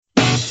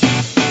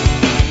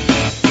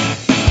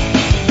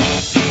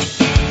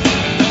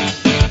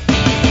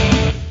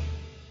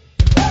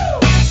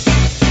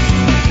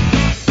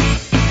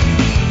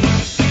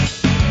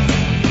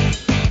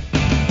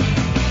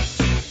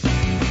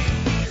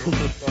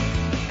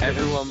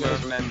Everyone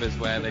remembers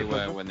where they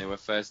were when they were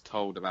first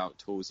told about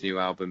Tool's new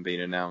album being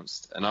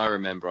announced, and I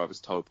remember I was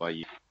told by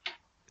you.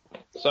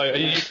 So are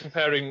you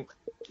comparing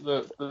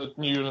the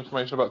new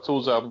information about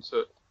Tool's album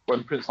to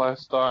when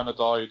Princess Diana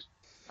died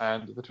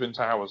and the Twin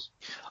Towers?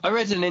 I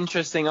read an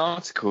interesting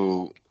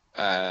article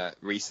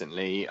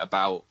recently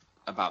about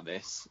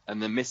this, and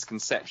the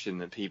misconception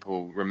that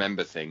people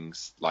remember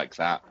things like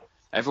that.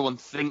 Everyone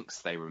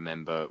thinks they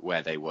remember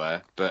where they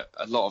were, but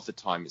a lot of the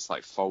time it's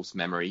like false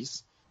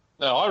memories.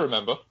 No, I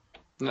remember.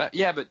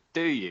 Yeah, but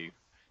do you?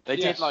 They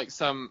Yes. did like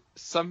some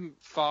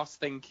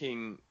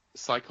fast-thinking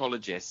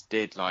psychologist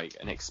did like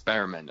an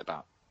experiment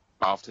about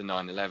after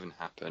 9/11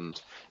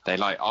 happened. They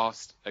like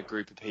asked a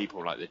group of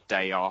people like the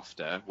day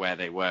after where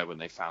they were when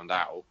they found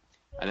out,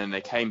 and then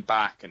they came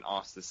back and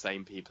asked the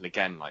same people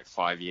again like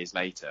 5 years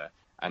later,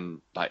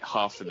 and like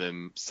half of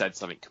them said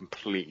something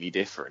completely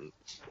different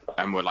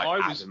and were like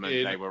I was adamant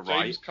in they were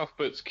James right.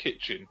 Cuthbert's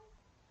kitchen.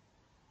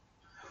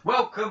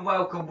 Welcome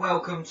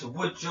to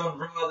Would John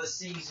Rather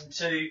Season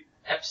 2,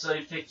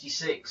 Episode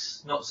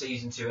 56. Not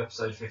Season 2,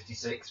 Episode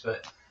 56,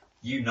 but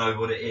you know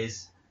what it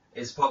is.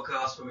 It's a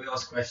podcast where we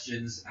ask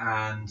questions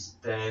and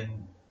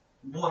then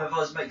one of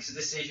us makes a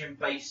decision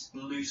based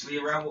loosely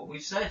around what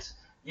we've said.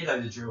 You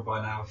know the drill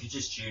by now. If you're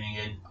just tuning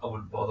in, I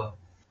wouldn't bother.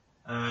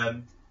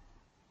 I'm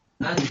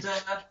worried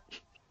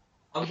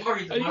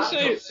that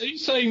Are you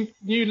saying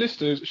new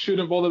listeners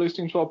shouldn't bother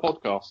listening to our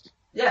podcast?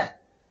 Yeah.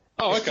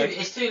 Oh, okay.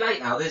 It's too late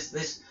now. There's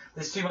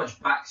too much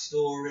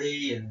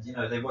backstory, and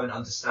they won't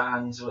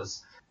understand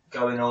what's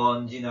going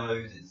on.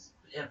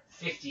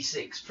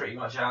 56 pretty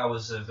much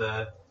hours of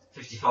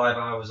 55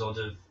 hours odd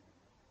of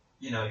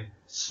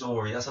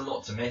story. That's a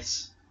lot to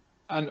miss.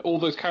 And all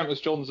those countless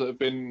Johns that have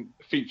been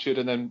featured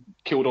and then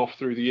killed off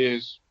through the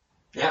years.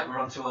 Yeah, we're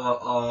on to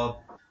our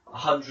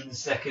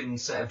 102nd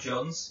set of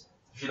Johns.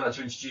 If you'd like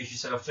to introduce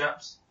yourself,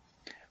 chaps.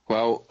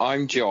 Well,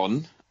 I'm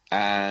John,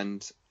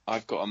 and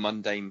I've got a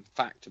mundane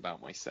fact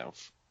about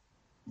myself.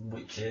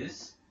 Which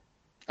is?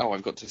 Oh,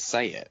 I've got to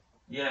say it.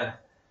 Yeah.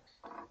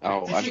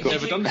 Oh, I've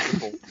never done this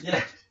before.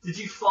 Yeah. Did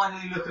you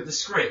finally look at the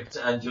script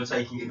and you're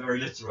taking it very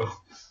literal?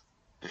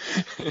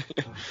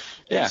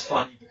 Yeah. It's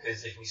funny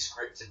because if we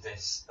scripted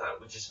this, that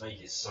would just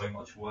make it so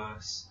much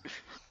worse.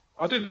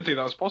 I didn't think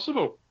that was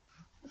possible.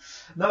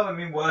 No, I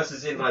mean worse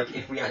as in like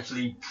if we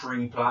actually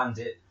pre-planned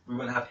it, we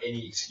wouldn't have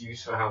any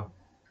excuse for how.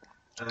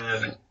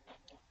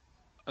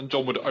 And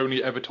John would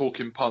only ever talk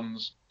in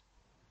puns.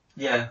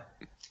 Yeah.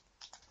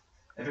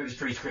 If it was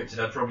pre-scripted,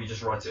 I'd probably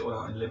just write it all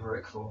out in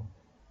limerick form.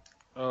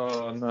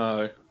 Oh,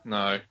 no.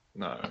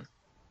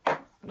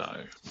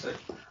 So,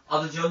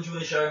 other John, do you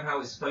want to show him how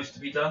it's supposed to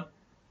be done?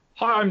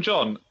 Hi, I'm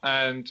John,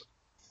 and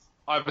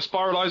I have a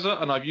spiralizer,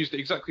 and I've used it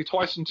exactly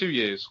twice in 2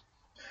 years.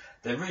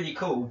 They're really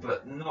cool,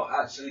 but not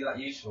actually that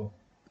useful.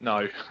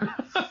 No.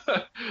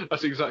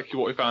 That's exactly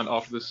what we found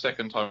after the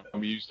second time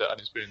we used it, and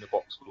it's been in the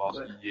box for the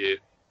last year.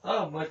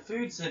 Oh, my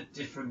food's a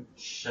different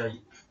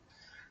shape.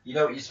 You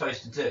know what you're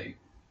supposed to do?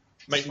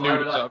 Make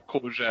noodles out of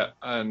courgette,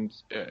 and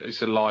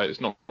it's a lie, it's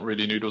not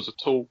really noodles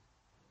at all.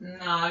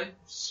 No,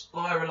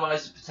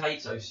 spiralise a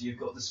potato so you've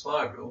got the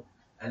spiral,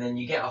 and then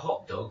you get a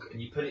hot dog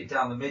and you put it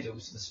down the middle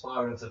so the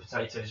spiral of the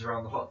potatoes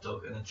around the hot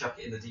dog, and then chuck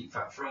it in the deep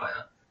fat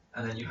fryer,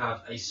 and then you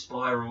have a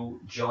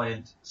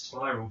giant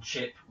spiral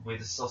chip with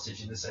a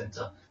sausage in the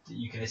centre that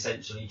you can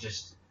essentially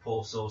just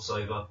pour sauce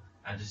over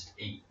and just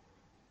eat.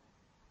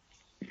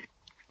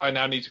 I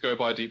now need to go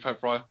buy a deep fat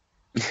fryer.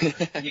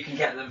 You can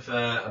get them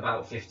for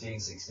about 15,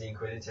 16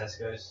 quid in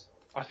Tesco's.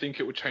 I think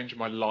it would change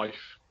my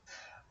life.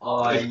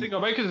 I think I'll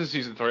make it to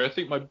season 3. I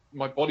think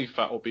my body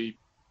fat will be,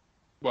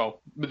 well,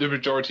 the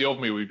majority of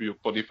me will be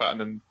body fat, and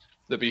then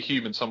there'll be a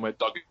human somewhere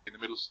dug in the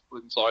middle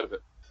inside of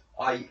it.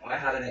 I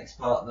had an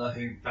ex-partner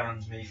who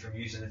banned me from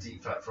using a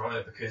deep fat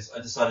fryer because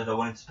I decided I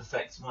wanted to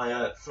perfect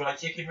my fried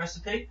chicken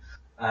recipe,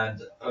 and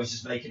I was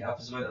just making it up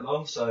as I went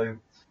along. So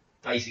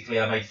basically,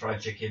 I made fried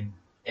chicken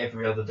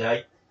every other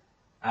day,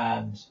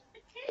 and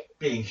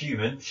being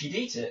human, she'd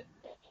eat it.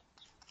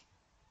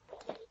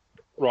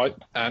 Right,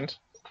 and?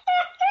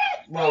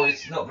 Well,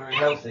 it's not very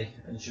healthy,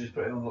 and she was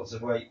putting on lots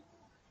of weight.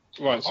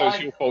 Right, so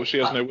it's your fault she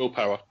has no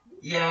willpower.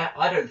 Yeah,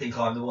 I don't think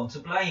I'm the one to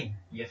blame,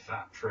 you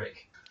fat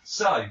prick.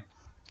 So...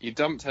 You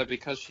dumped her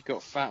because she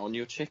got fat on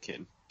your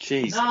chicken?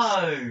 Jesus.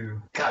 No!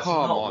 That's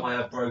Come not on. why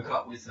I broke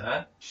up with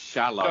her.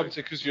 Shallow. Dumped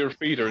it because you're a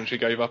feeder and she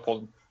gave up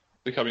on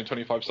becoming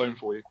 25 stone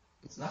for you.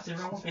 There's nothing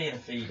wrong with being a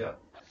feeder.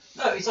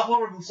 No, it's a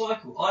horrible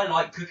cycle. I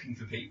like cooking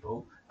for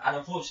people, and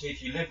unfortunately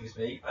if you live with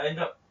me, I end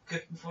up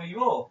cooking for you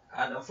more.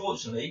 And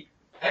unfortunately,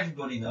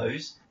 everybody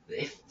knows that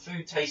if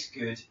food tastes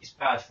good, it's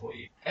bad for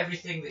you.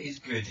 Everything that is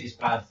good is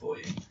bad for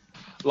you.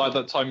 Like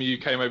that time you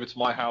came over to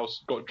my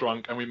house, got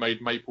drunk, and we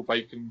made maple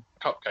bacon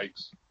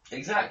cupcakes.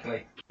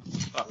 Exactly.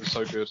 That was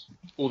so good.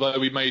 Although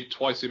we made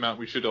twice the amount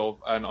we should have,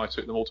 and I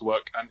took them all to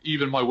work, and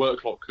even my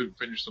work lot couldn't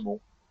finish them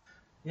all.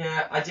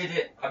 Yeah, I did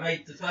it.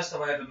 The first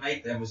time I ever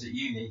made them was at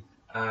uni,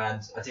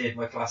 and I did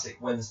my classic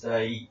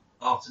Wednesday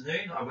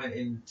afternoon. I went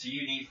into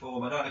uni for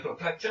my 9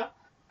 o'clock lecture,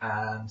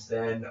 And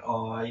then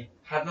I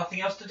had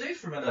nothing else to do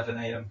from 11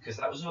 a.m. because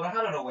that was all I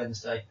had on a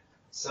Wednesday.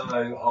 So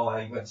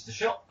I went to the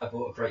shop, I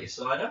bought a crate of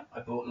cider, I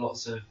bought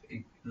lots of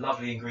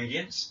lovely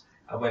ingredients,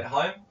 I went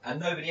home, and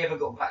nobody ever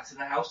got back to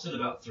the house till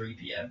about 3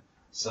 p.m.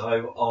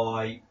 So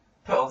I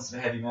put on some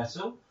heavy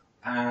metal,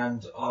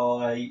 and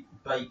I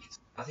baked,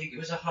 I think it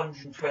was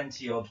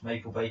 120 odd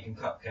maple bacon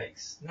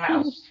cupcakes.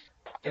 Now,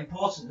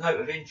 important note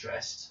of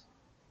interest,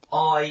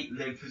 I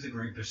lived with a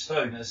group of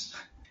stoners.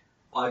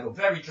 I got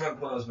very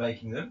drunk while I was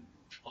making them.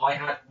 I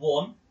had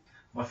one,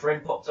 my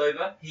friend popped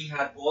over, he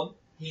had one,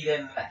 he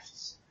then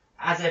left.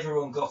 As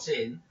everyone got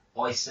in,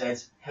 I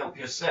said, help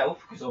yourself,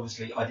 because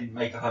obviously I didn't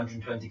make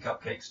 120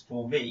 cupcakes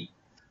for me,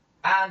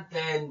 and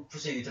then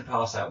proceeded to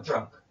pass out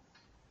drunk.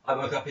 I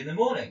woke up in the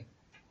morning.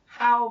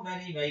 How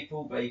many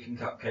maple bacon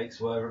cupcakes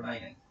were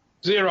remaining?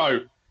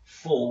 0.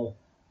 4.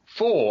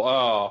 4.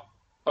 Ah,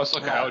 that's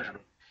like algebra.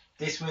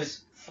 This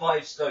was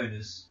 5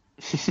 stoners.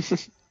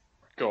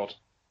 God.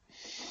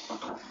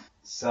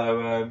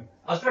 So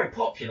I was very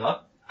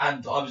popular,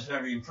 and I was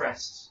very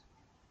impressed.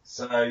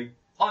 So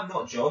I'm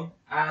not John,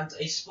 and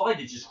a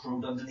spider just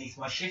crawled underneath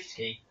my shift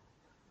key.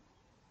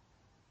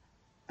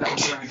 That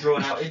was a very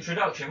drawn out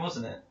introduction,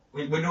 wasn't it?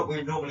 We've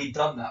normally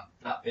done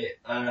that bit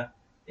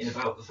in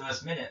about the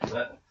first minute,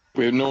 but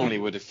We normally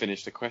would have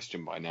finished the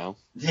question by now.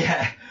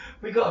 yeah,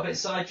 we got a bit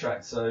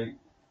sidetracked. So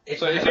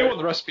if you want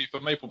the recipe for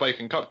maple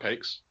bacon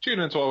cupcakes, tune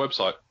into our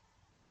website.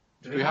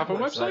 Do we have a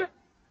website?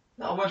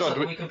 Not a website John,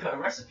 that we can put a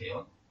recipe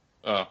on.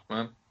 Oh,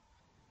 man.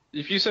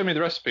 If you send me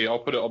the recipe, I'll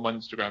put it on my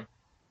Instagram.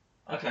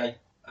 Okay.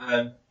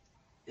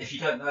 If you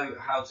don't know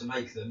how to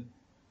make them,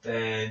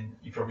 then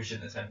you probably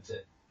shouldn't attempt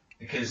it.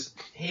 Because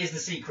here's the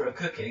secret of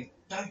cooking.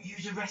 Don't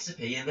use a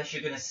recipe unless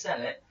you're going to sell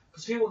it,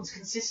 because who wants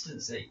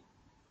consistency?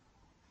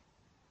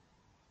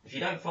 If you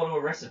don't follow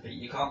a recipe,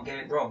 you can't get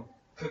it wrong.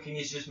 Cooking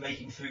is just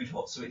making food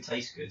hot so it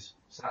tastes good.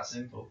 It's that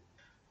simple.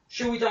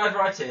 Shall we dive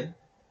right in?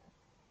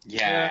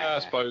 Yeah, I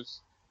suppose.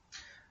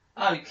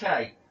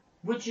 Okay.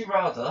 Would you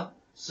rather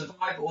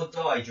survive or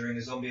die during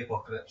a zombie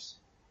apocalypse?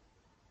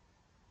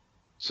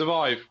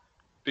 Survive,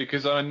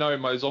 because I know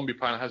my zombie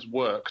plan has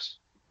worked.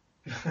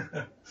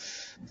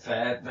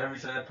 Fair, very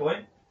fair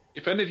point.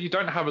 If any of you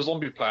don't have a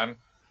zombie plan,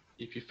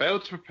 if you fail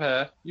to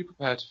prepare, you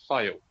prepare to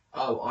fail.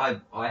 Oh,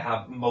 I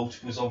have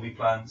multiple zombie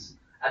plans.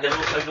 And they're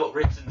also not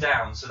written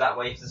down, so that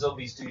way if the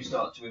zombies do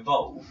start to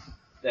evolve,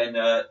 then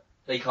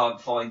they can't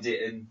find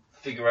it and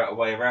figure out a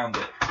way around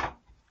it.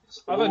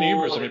 I've had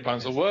numerous zombie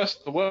plans. The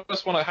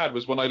worst one I had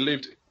was when I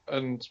lived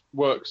and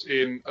worked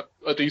in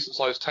a decent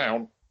sized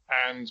town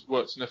and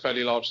worked in a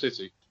fairly large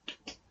city.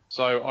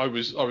 So I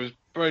was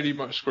pretty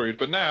much screwed.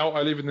 But now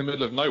I live in the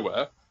middle of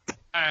nowhere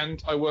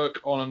and I work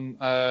on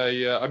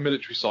a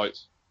military site.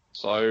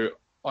 So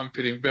I'm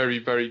feeling very,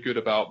 very good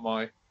about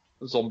my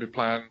zombie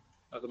plan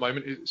at the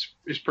moment.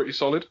 It's pretty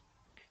solid.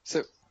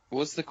 So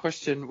was the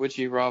question, would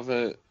you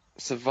rather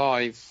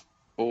survive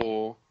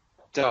or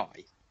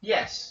die?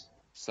 Yes.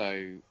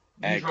 So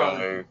You'd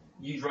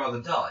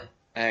rather die?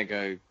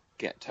 Ergo,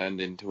 get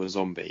turned into a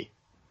zombie.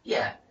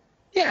 Yeah.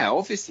 Yeah,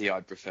 obviously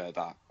I'd prefer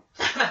that.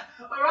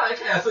 Alright,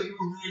 okay, I thought you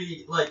were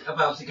really,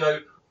 about to go,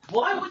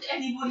 why would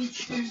anybody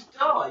choose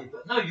die?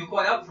 But no, you're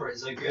quite up for it,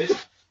 so good.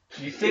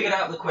 You figured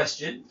out the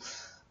question.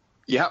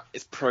 Yeah,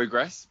 it's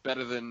progress.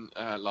 Better than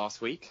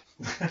last week.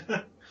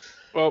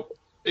 Well,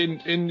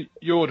 in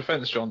your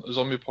defence, John, the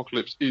zombie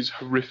apocalypse is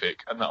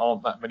horrific, and there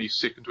aren't that many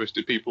sick and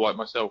twisted people like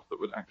myself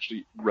that would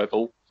actually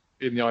revel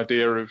in the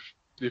idea of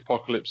the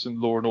apocalypse and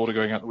law and order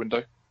going out the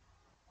window.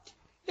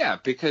 Yeah,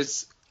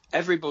 because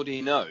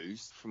everybody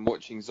knows from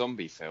watching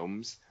zombie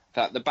films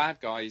that the bad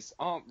guys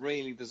aren't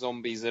really the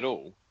zombies at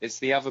all. It's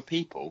the other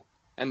people.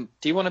 And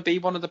do you want to be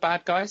one of the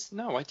bad guys?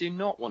 No, I do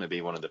not want to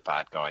be one of the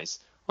bad guys.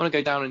 I want to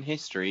go down in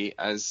history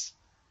as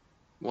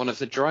one of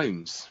the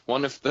drones,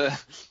 one of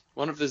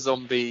the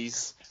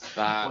zombies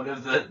that... One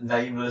of the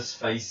nameless,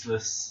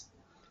 faceless...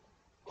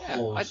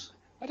 Yeah,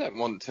 I don't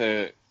want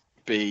to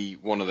be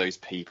one of those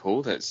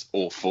people that's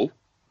awful.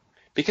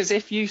 Because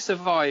if you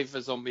survive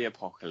a zombie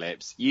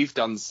apocalypse, you've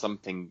done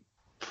something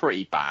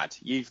pretty bad.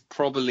 You've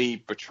probably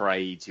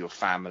betrayed your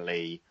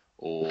family,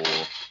 or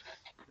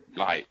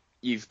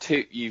you've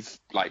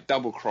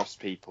double-crossed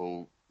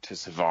people to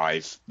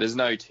survive. There's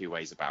no two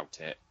ways about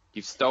it.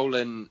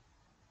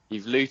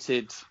 You've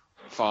looted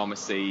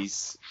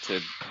pharmacies to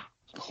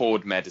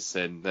hoard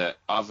medicine that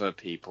other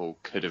people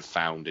could have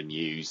found and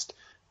used,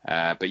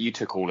 but you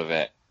took all of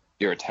it.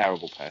 You're a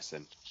terrible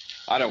person.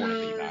 I don't want to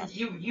be that.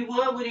 You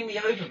were winning me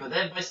over, but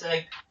then by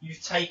saying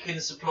you've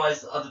taken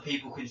supplies that other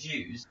people could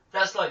use,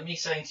 that's like me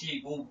saying to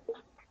you, well,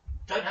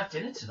 don't have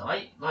dinner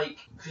tonight,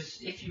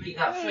 because if you eat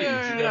that food, you're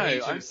going to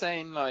need to... I'm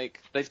saying,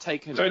 they've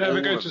taken... Don't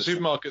ever go to the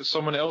supermarket,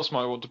 someone else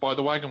might want to buy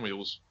the wagon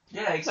wheels.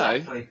 Yeah,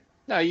 exactly.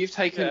 No, you've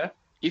taken... Yeah.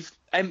 You've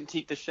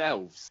emptied the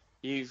shelves.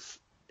 It's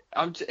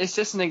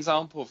just an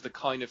example of the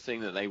kind of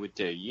thing that they would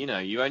do.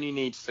 You only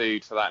need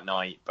food for that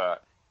night,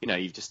 but...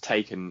 you've just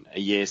taken a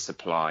year's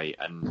supply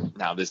and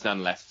now there's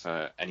none left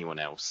for anyone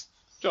else.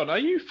 John, are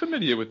you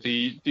familiar with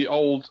the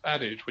old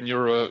adage when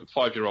you're a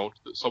 5-year-old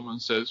that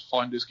someone says,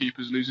 "Finders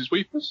keepers, losers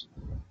weepers"?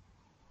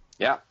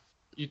 Yeah.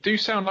 You do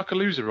sound like a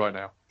loser right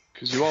now,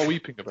 because you are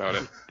weeping about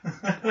it.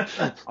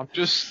 I'm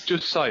just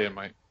saying,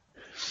 mate.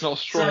 It's not a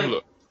strong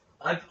look.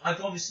 I've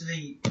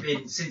obviously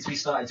been, since we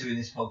started doing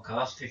this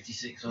podcast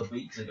 56 odd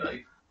weeks ago,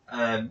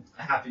 I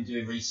have been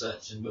doing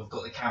research, and we've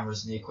got the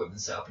cameras and the equipment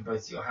set up in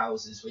both of your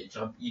houses, which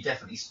you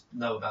definitely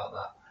know about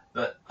that.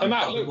 But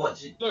Matt, been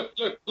watching. Look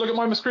at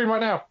my screen right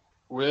now.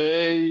 No,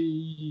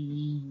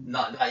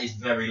 that is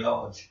very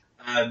large.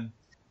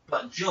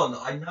 But John,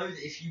 I know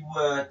that if you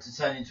were to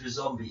turn into a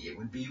zombie, it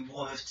would be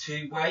one of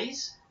two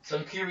ways. So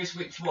I'm curious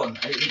which one.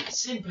 And it would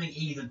simply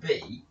either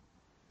be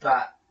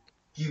that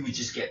you would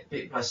just get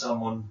bit by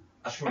someone.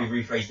 I should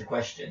probably rephrase the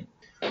question.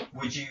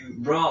 Would you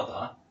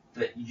rather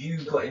that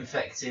you got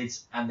infected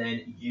and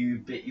then you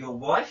bit your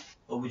wife,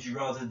 or would you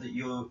rather that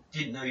you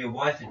didn't know your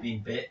wife had been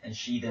bit and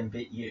she then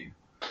bit you?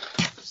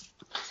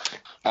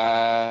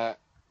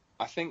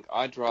 I think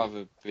I'd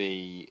rather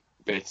be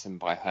bitten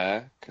by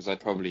her, because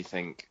I'd probably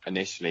think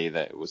initially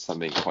that it was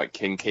something quite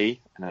kinky,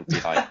 and I'd be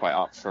like quite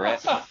up for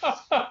it.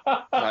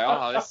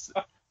 Like,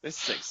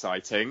 this is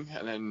exciting,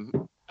 and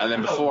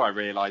then before I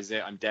realise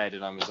it, I'm dead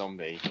and I'm a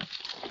zombie.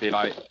 Be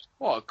like,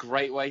 what a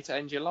great way to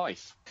end your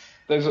life.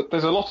 There's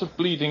a lot of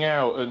bleeding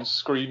out and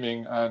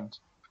screaming and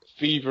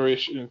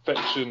feverish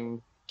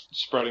infection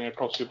spreading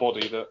across your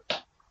body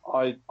that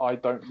I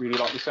don't really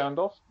like the sound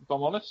of, if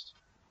I'm honest.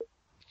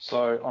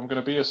 So I'm going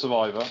to be a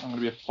survivor. I'm going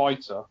to be a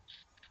fighter,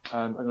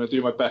 and I'm going to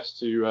do my best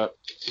to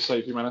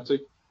save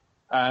humanity.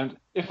 And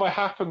if I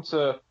happen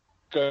to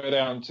go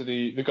down to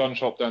the gun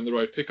shop down the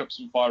road, pick up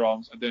some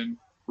firearms, and then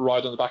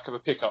ride on the back of a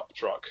pickup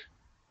truck,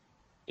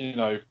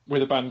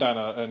 with a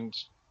bandana and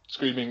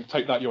screaming,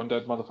 "Take that, you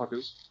undead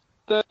motherfuckers,"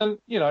 then,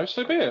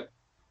 so be it.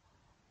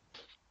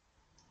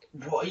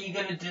 What are you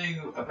going to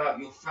do about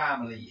your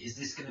family? Is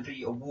this going to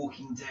be a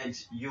Walking Dead,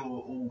 you're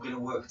all going to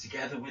work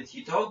together with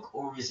your dog,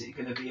 or is it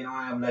going to be an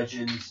I Am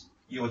Legend,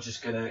 you're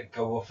just going to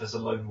go off as a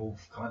lone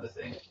wolf kind of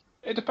thing?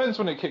 It depends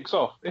when it kicks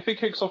off. If it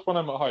kicks off when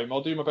I'm at home,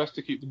 I'll do my best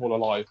to keep them all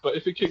alive. But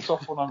if it kicks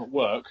off when I'm at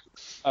work,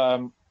 they're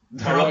on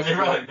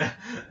their own.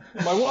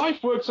 My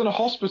wife works in a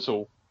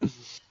hospital.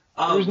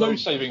 There is no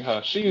saving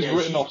her. She is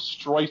written off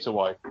straight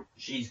away.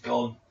 She's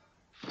gone.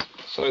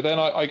 So then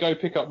I go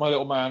pick up my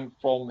little man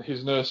from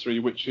his nursery,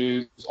 which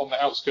is on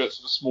the outskirts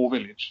of a small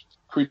village.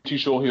 Pretty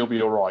sure he'll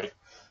be all right.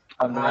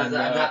 And then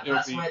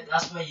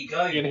that's where you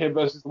go. In him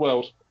versus the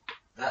world.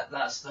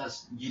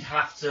 That's you'd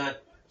have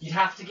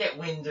to get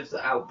wind of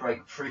the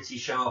outbreak pretty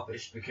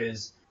sharpish,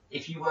 because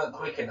if you weren't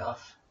quick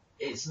enough,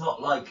 it's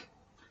not like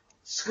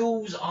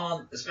schools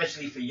aren't,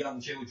 especially for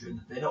young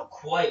children, they're not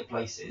quiet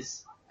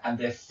places, and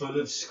they're full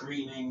of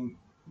screaming.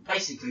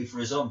 Basically, for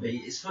a zombie,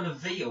 it's full of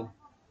veal.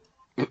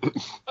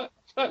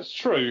 That's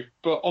true,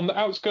 but on the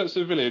outskirts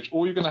of the village,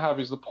 all you're going to have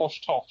is the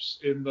posh toffs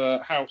in the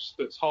house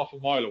that's half a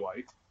mile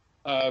away,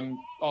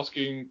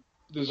 asking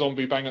the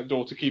zombie bang at the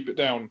door to keep it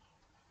down.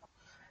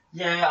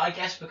 Yeah, I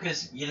guess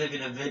because you live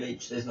in a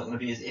village, there's not going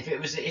to be if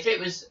it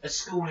was a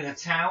school in a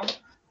town,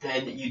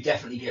 then you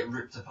definitely get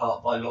ripped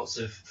apart by lots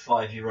of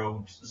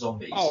 5-year-old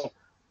zombies. Oh,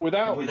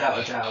 without a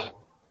doubt.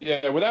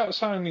 Yeah, without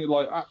sounding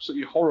like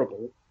absolutely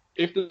horrible,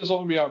 if the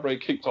zombie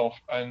outbreak kicked off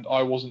and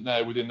I wasn't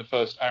there within the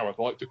first hour,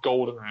 like the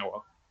golden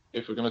hour,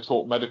 if we're going to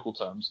talk medical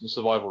terms and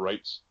survival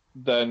rates,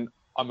 then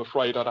I'm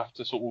afraid I'd have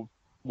to sort of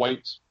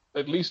wait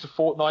at least a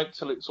fortnight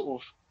till it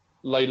sort of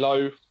lay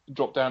low,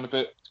 drop down a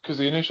bit, because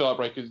the initial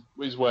outbreak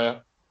is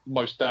where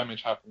most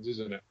damage happens,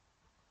 isn't it?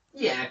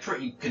 Yeah,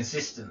 pretty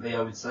consistently,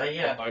 I would say,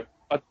 yeah.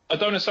 I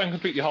don't want to sound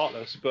completely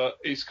heartless, but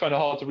it's kind of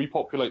hard to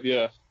repopulate the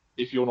Earth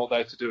if you're not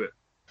there to do it.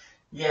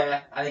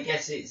 Yeah, and I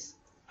guess it's...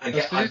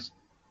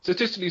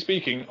 Statistically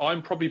speaking,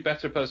 I'm probably a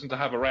better person to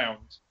have around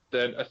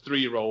than a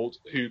 3-year-old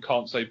who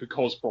can't say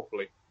because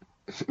properly.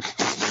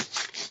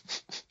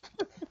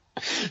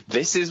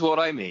 This is what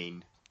I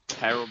mean.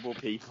 Terrible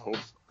people.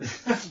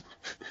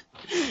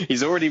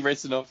 He's already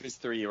written off his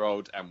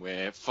 3-year-old, and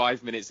we're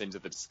 5 minutes into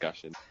the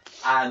discussion.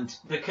 And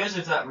because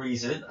of that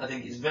reason, I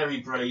think it's very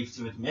brave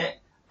to admit,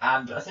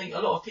 and I think a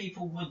lot of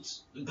people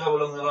would go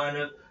along the line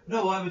of,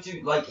 no, I would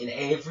do, like in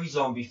every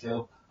zombie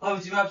film, I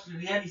would do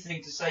absolutely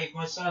anything to save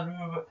my son.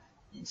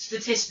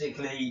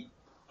 Statistically,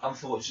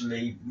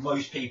 unfortunately,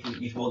 most people that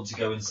you'd want to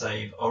go and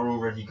save are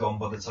already gone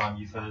by the time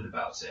you've heard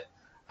about it.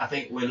 I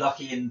think we're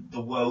lucky in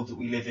the world that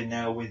we live in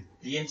now with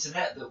the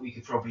internet that we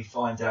could probably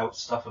find out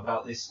stuff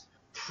about this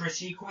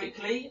pretty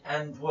quickly,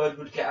 and word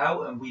would get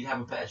out, and we'd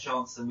have a better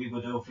chance than we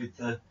would have with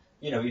the,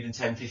 even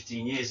 10,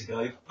 15 years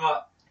ago.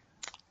 But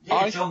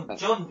yeah,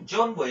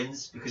 John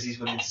wins because he's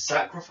willing to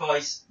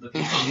sacrifice the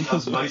people he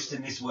loves most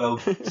in this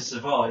world to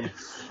survive,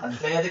 and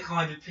they're the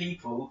kind of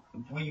people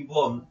we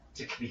want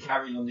to be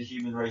carrying on the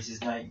human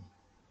race's name.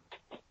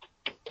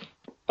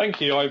 Thank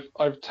you.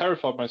 I've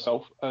terrified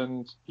myself,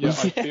 and I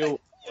feel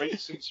a great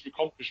sense of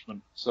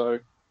accomplishment. So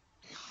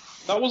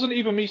that wasn't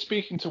even me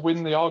speaking to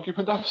win the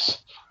argument.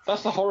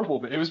 That's the horrible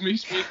bit. It was me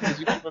speaking as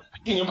if I'm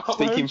thinking about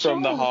speaking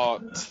from the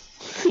heart.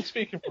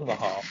 Speaking from the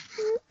heart.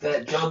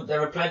 John,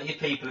 there are plenty of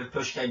people, if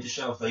push came to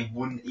shove, they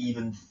wouldn't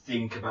even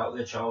think about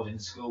their child in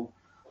school.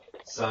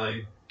 So,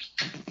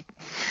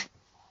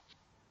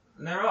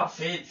 there are.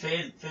 Fear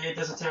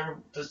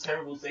does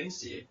terrible things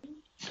to you.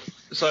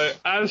 So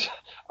as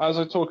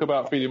I talk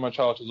about feeding my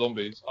child to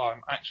zombies,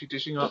 I'm actually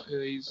dishing up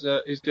his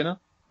dinner.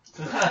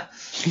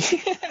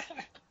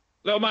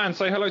 Little man,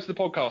 say hello to the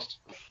podcast.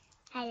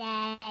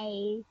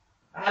 Hello.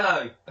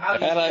 Hello. How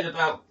do you feel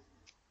about...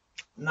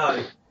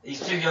 No,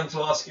 he's too young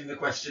to ask him the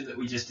question that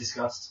we just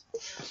discussed.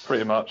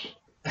 Pretty much.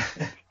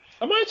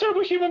 Am I a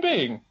terrible human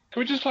being? Can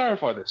we just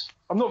clarify this?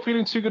 I'm not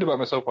feeling too good about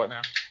myself right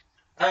now.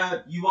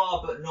 You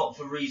are, but not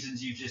for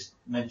reasons you just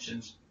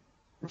mentioned.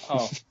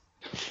 Oh.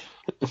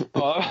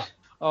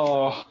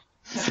 For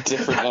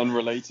different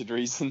unrelated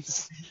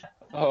reasons.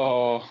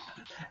 Oh.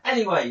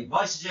 Anyway,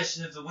 my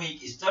suggestion of the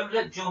week is don't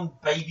let John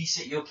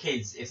babysit your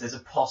kids if there's a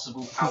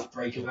possible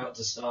outbreak about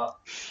to start.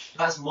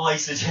 That's my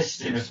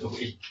suggestion of the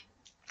week.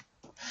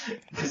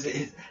 Because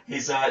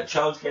his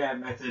childcare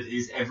method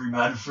is every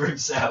man for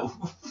himself.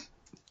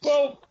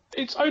 Well,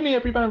 it's only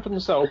every man for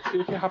himself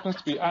if it happens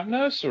to be at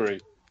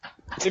nursery.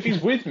 If he's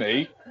with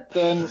me,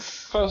 then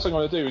first thing I'm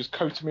going to do is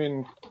coat him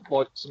in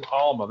like some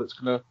armour that's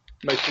going to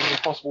make it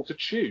impossible to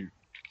chew.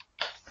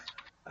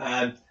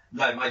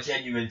 No, my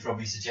genuine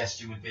probably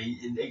suggestion would be,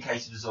 in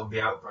case of a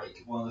zombie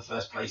outbreak, one of the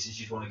first places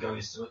you'd want to go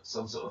is to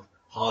some sort of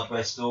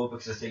hardware store,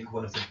 because I think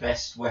one of the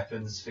best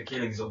weapons for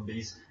killing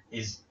zombies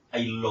is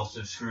a lot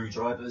of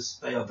screwdrivers.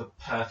 They are the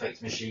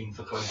perfect machine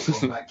for close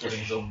combat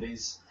killing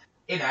zombies.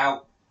 In,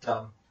 out,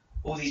 done.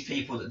 All these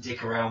people that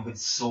dick around with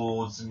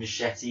swords and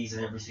machetes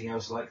and everything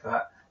else like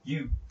that,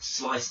 you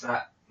slice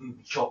that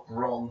chop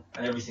wrong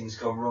and everything's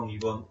gone wrong. You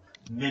want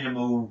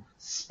minimal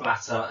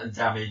splatter and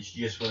damage.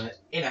 You just want it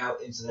in,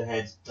 out, into the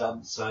head,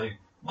 done. So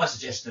my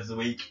suggestion of the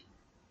week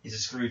is a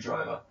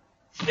screwdriver.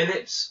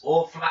 Phillips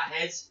or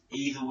flatheads,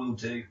 either will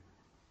do.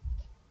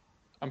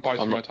 I'm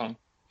biting my tongue.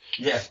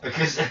 Yeah,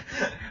 because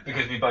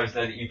we both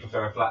know that you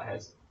prefer a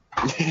flathead.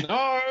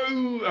 No!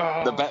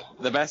 Oh.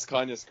 The best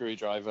kind of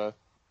screwdriver.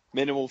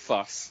 Minimal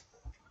fuss.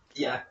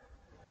 Yeah.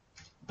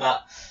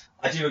 But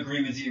I do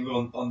agree with you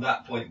on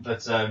that point,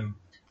 but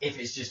if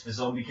it's just for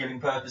zombie killing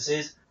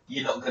purposes,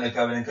 you're not going to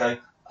go in and go,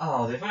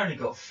 oh, they've only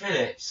got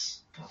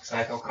Phillips. Fuck's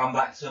sake, I'll come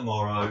back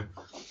tomorrow.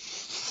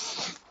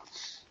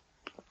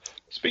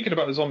 Speaking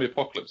about the zombie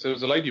apocalypse, there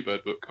was a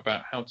Ladybird book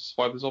about how to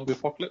survive the zombie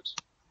apocalypse.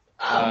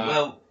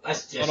 Well, I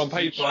suggest on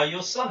page... you buy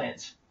your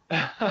sonnet.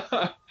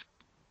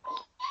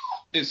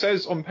 It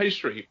says on page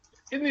 3,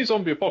 in the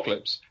zombie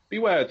apocalypse,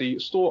 beware the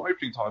store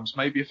opening times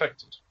may be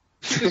affected.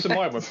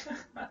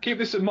 Keep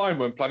this in mind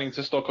when planning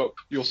to stock up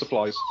your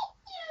supplies.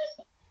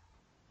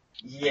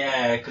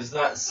 Yeah, because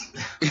that's...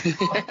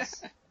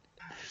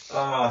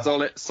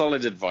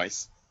 Solid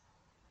advice.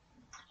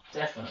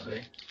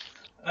 Definitely.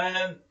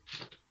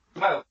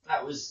 Well,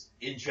 that was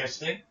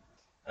interesting.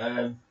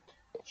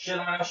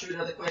 Shall I ask you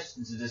another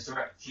question to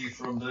distract you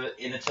from the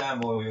inner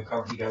turmoil you're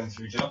currently going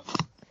through, John?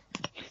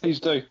 Please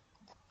do.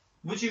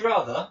 Would you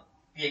rather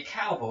be a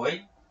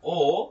cowboy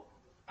or,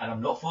 and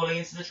I'm not falling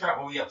into the trap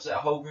where we upset a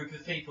whole group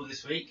of people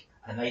this week,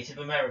 a Native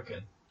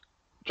American?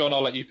 John,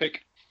 I'll let you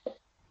pick.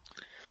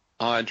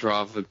 I'd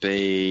rather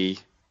be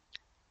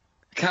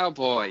a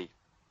cowboy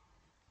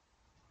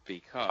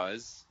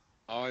because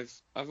I've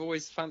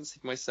always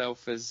fancied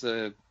myself as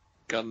a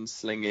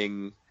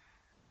gunslinging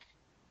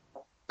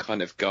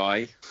kind of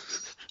guy.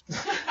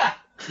 That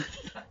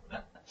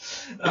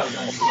was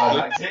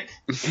anticlimactic.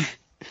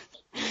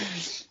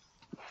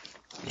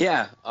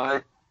 Yeah,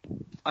 I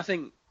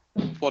think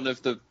one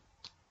of the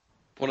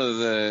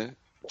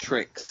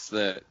tricks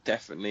that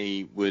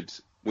definitely would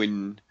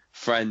win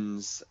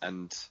friends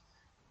and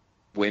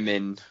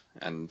women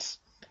and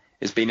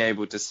is being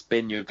able to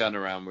spin your gun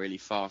around really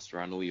fast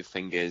around all your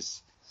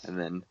fingers and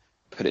then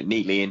put it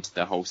neatly into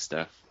the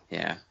holster.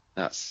 Yeah,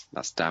 that's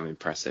damn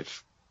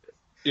impressive.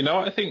 You know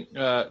what I think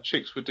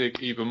chicks would dig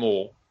even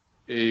more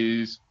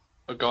is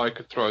a guy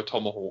could throw a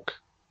tomahawk.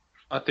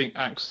 I think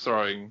axe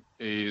throwing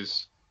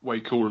is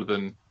way cooler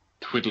than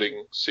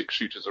twiddling 6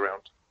 shooters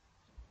around.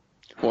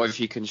 What if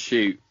you can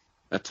shoot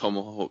a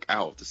tomahawk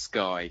out of the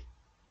sky?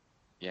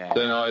 Yeah.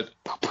 Then I'd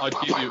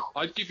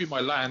give you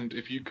my land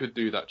if you could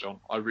do that, John.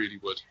 I really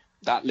would.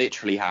 That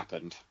literally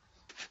happened.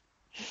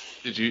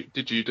 Did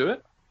you do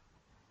it?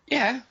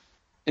 Yeah.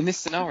 In this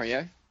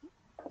scenario.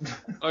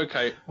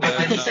 Okay.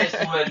 When he says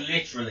the word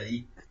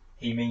literally,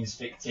 he means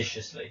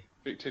fictitiously.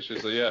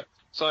 Fictitiously, yeah.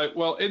 So,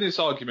 well, in this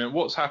argument,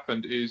 what's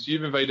happened is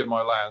you've invaded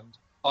my land,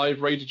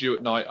 I've raided you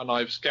at night, and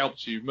I've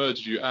scalped you, murdered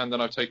you, and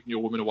then I've taken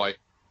your woman away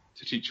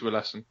to teach you a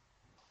lesson.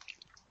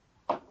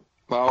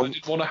 Well, I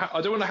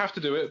don't want to have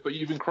to do it, but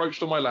you've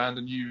encroached on my land,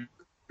 and you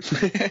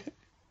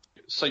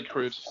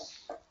sacred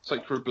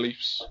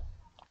beliefs,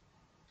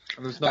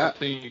 and there's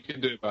nothing you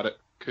can do about it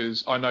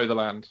because I know the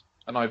land,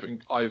 and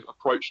I've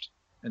approached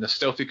in a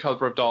stealthy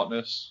cover of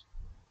darkness,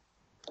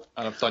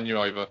 and I've done you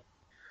over.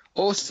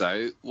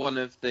 Also,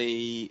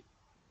 a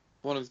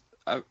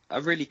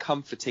really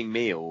comforting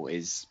meal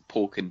is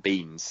pork and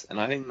beans,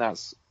 and I think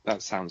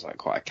that sounds like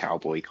quite a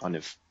cowboy kind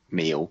of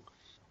meal.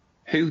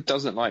 Who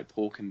doesn't like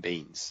pork and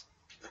beans?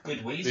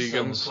 Good wheeze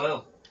on as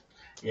well.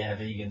 Yeah,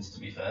 vegans, to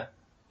be fair.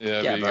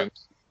 Yeah, Yeah, vegans. but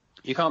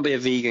you can't be a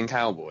vegan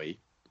cowboy.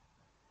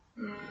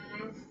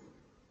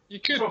 You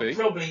could be.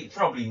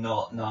 Probably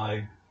not,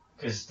 no.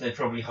 Because they'd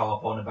probably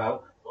harp on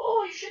about,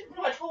 oh, you shouldn't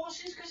ride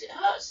horses because it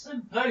hurts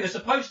them. No, you're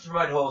supposed to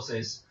ride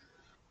horses.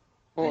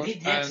 They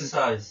need the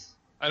exercise.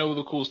 And all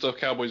the cool stuff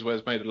cowboys wear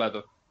is made of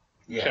leather.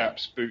 Yeah.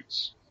 Chaps,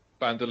 boots,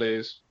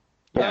 bandoliers.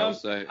 Yeah,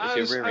 also, if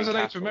you're rearing as a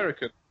Native cattle,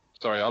 American.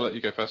 Sorry, I'll let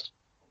you go first.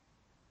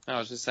 I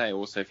was just saying,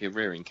 also, if you're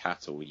rearing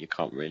cattle, you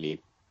can't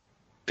really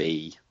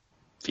be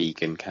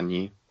vegan, can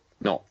you?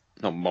 Not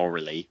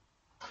morally.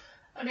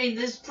 I mean,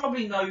 there's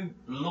probably no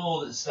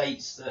law that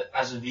states that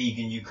as a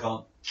vegan you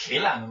can't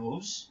kill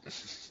animals.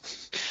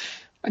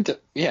 There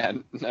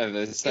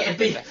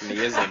definitely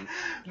isn't.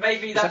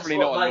 Maybe There's that's definitely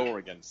what, not a like, law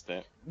against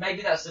it.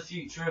 maybe that's the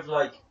future of,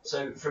 like,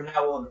 so from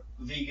now on,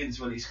 vegans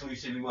will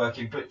exclusively work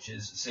in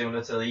butchers,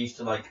 similar to they used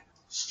to, like,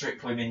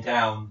 strip women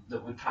down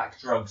that would pack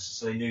drugs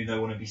so they knew no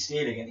one would be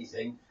stealing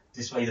anything.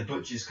 This way the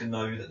butchers can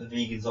know that the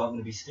vegans aren't going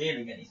to be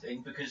stealing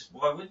anything, because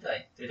why would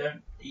they? They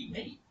don't eat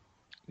meat.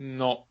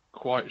 Not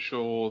quite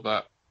sure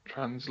that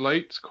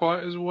translates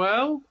quite as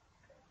well.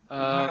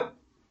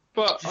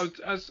 But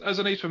as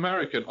a Native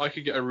American, I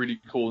could get a really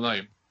cool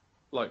name.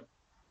 Like,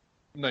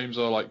 names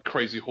are like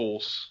Crazy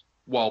Horse,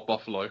 Wild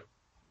Buffalo,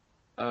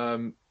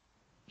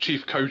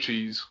 Chief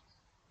Cochise.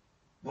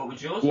 What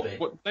would yours be?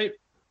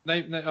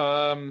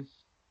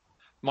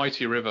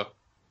 Mighty River.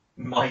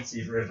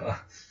 Mighty River.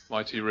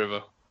 Mighty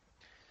River.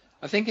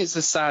 I think it's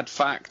a sad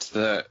fact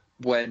that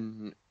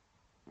when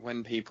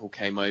people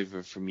came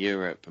over from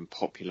Europe and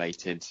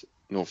populated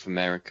North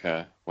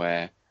America,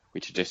 where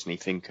we traditionally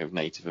think of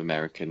Native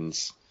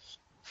Americans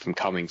from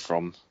coming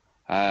from,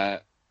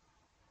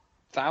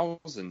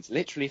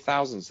 literally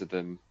thousands of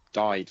them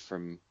died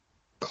from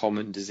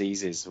common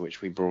diseases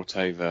which we brought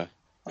over,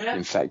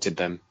 infected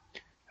them.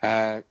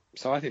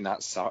 So I think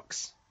that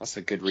sucks. That's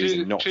a good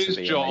reason not to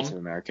be John. a Native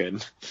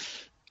American.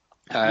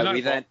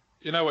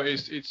 You know what?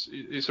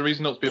 It's a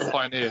reason not to be a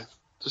pioneer,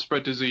 to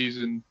spread disease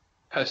and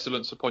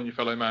pestilence upon your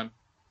fellow man.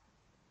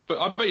 But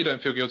I bet you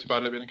don't feel guilty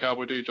about living a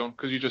cowboy, do you, John?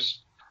 Because you just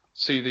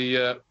see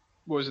the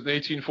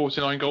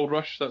 1849 gold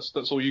rush. That's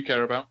all you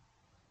care about.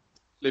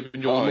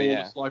 Living your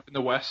lawless life in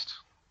the West,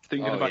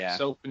 thinking about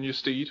yourself and your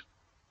steed.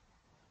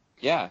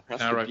 Yeah,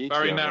 that's the beauty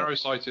very of it.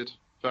 narrow-sighted.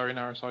 Very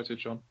narrow-sighted,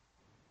 John.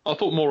 I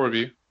thought more of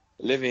you.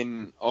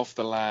 Living off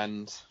the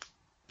land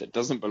that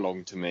doesn't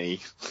belong to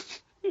me.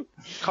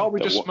 Can't we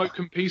just smoke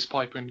and peace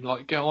pipe and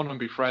like get on and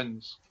be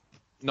friends?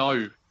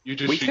 No, you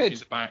just shoot me in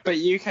the back. But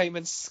you came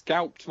and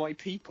scalped my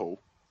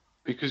people.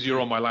 Because you're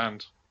on my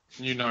land.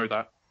 You know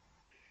that.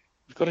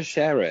 You've got to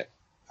share it.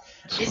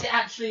 Is it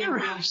actually a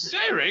real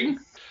sharing?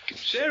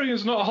 Sharing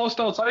is not a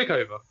hostile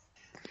takeover.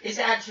 Is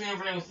it actually a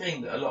real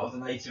thing that a lot of the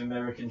Native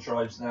American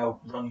tribes now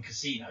run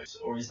casinos,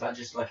 or is that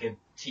just like a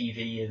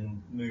TV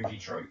and movie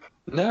trope?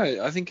 No,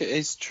 I think it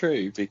is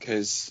true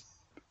because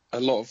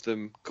a lot of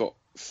them got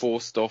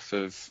forced off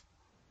of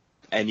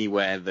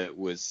anywhere that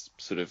was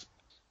sort of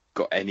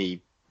got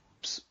any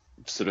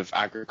sort of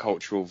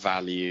agricultural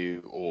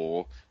value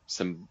or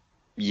some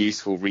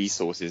useful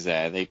resources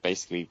there. They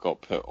basically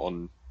got put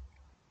on,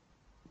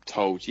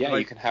 told,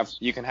 you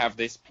can have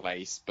this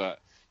place, but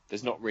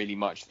there's not really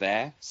much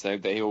there. So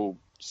they all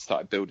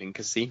started building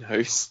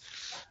casinos.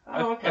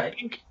 Oh, okay.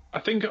 I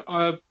think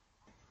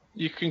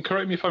you can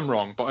correct me if I'm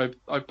wrong, but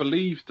I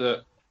believe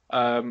that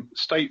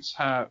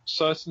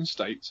certain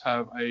states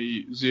have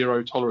a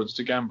zero tolerance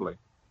to gambling.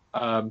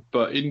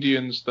 But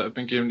Indians that have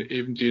been given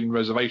Indian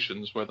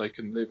reservations where they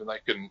can live and they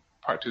can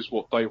practice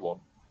what they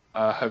want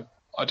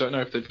I don't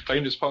know if they've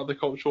claimed it's part of the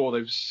culture or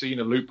they've seen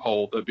a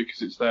loophole that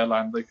because it's their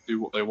land they can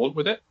do what they want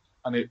with it,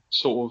 and it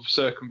sort of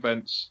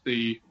circumvents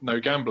the no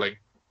gambling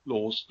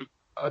laws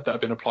that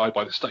have been applied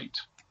by the state.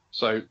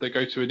 So they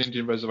go to an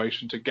Indian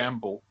reservation to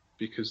gamble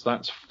because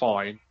that's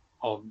fine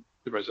on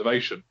the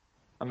reservation,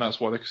 and that's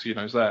why the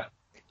casino's there.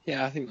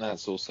 Yeah, I think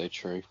that's also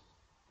true.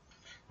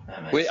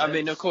 I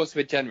mean, of course,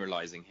 we're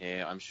generalising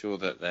here. I'm sure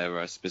that there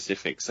are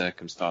specific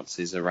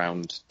circumstances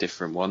around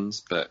different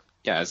ones, but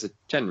yeah,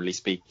 generally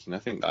speaking, I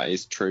think that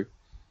is true.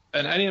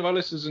 And any of our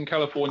listeners in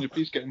California,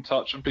 please get in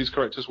touch and please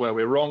correct us where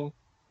we're wrong,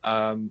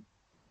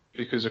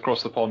 because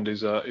across the pond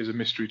is a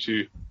mystery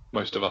to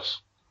most of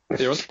us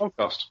here on the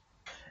podcast.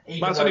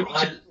 Matt's only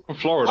from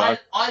Florida.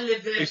 I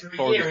live there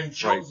for a year, and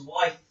John's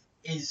wife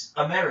is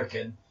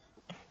American.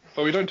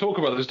 But we don't talk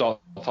about those dark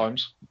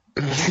times.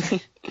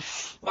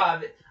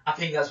 Well, I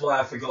think that's why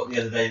I forgot the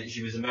other day that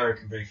she was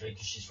American briefly,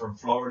 because she's from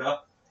Florida,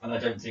 and I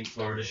don't think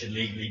Florida should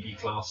legally be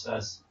classed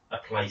as a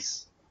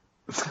place.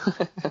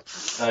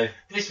 So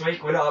this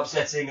week we're not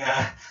upsetting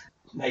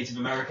Native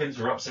Americans,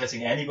 we're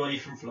upsetting anybody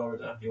from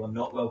Florida. You are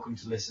not welcome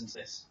to listen to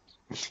this.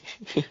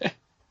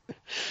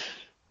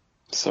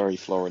 Sorry,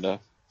 Florida.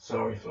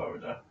 Sorry,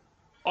 Florida.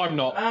 I'm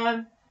not.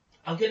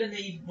 I'm going to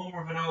need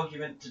more of an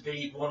argument to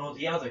be one or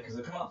the other, because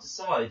I can't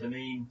decide. I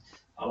mean,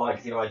 I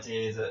like the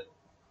idea that...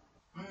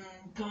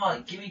 come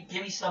on, give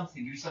me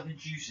something. Give me something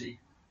juicy.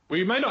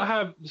 We may not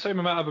have the same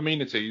amount of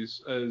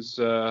amenities as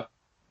the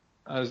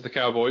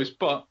cowboys,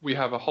 but we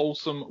have a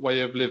wholesome way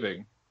of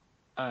living,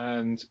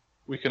 and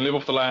we can live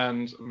off the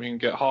land, and we can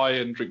get high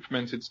and drink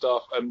fermented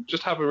stuff, and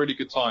just have a really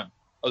good time,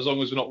 as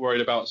long as we're not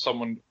worried about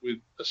someone with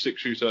a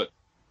 6-shooter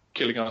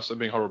killing us and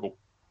being horrible.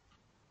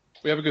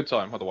 We have a good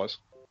time otherwise.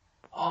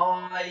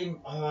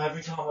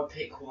 Every time I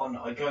pick one,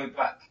 I go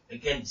back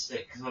against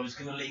it because I was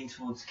going to lean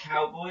towards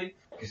cowboy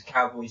because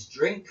cowboys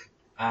drink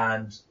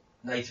and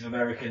Native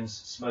Americans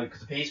smoke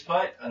the peace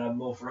pipe, and I'm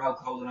more for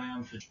alcohol than I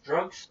am for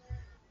drugs.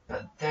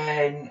 But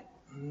then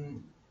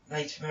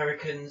Native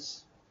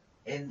Americans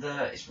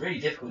it's really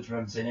difficult to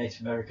remember to say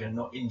Native American and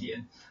not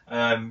Indian.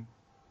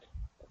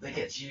 They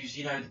get to use,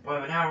 the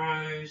bow and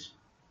arrows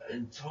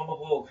and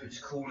tomahawks, which is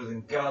cooler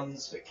than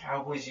guns, but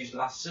cowboys use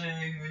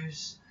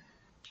lassos.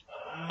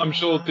 I'm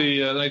sure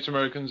the Native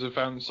Americans have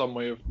found some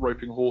way of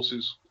roping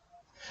horses.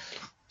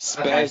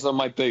 Spares on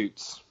my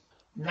boots.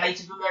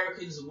 Native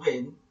Americans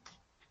win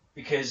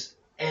because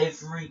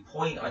every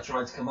point I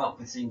tried to come up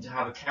with seemed to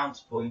have a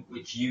counterpoint,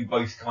 which you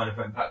both kind of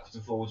went backwards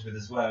and forwards with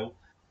as well.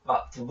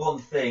 But the one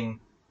thing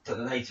that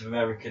the Native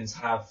Americans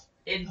have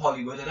in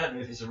Hollywood, I don't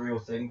know if it's a real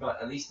thing,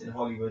 but at least in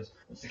Hollywood,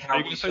 it's the cowboys. Are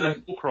you going to say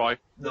the war cry?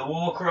 The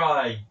war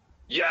cry.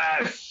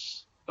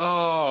 Yes!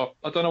 Oh,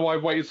 I don't know why I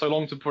waited so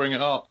long to bring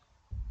it up.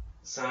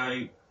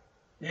 So,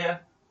 yeah.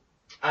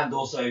 And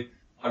also,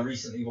 I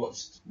recently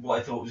watched what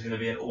I thought was going to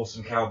be an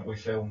awesome cowboy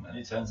film, and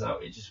it turns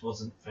out it just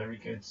wasn't very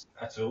good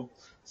at all.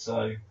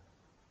 So,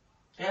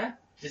 yeah,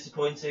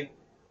 disappointing.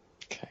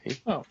 Okay.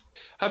 Oh,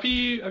 have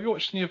you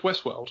watched any of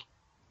Westworld?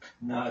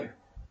 No.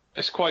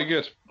 It's quite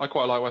good. I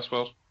quite like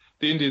Westworld.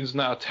 The Indians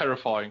now are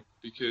terrifying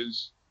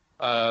because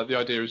the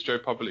idea is Joe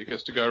Public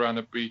gets to go around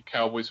and be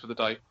cowboys for the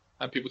day,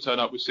 and people turn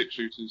up with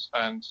 6-shooters,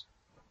 and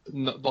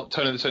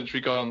turn of the century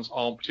guns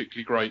aren't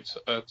particularly great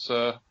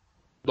at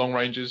long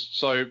ranges.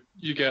 So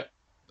you get,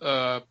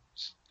 for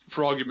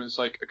argument's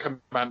sake, a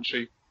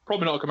Comanche,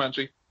 probably not a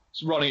Comanche,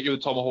 it's running at you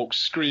with a tomahawk,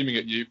 screaming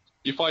at you.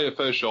 You fire your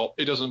first shot,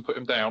 it doesn't put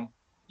him down.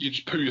 You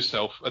just poo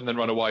yourself and then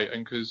run away.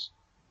 And because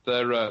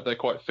they're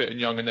quite fit and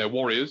young and they're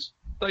warriors,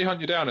 they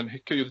hunt you down and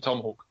kill you with a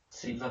tomahawk.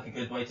 Seems like a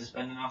good way to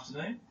spend an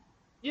afternoon.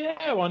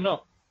 Yeah, why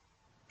not?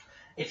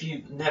 If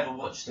you've never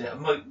watched it,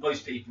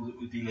 most people that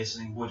would be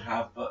listening would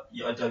have, but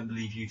I don't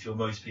believe you to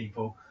most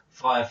people.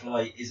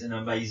 Firefly is an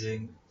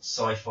amazing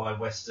sci-fi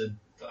western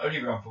that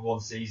only ran for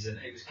one season.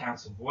 It was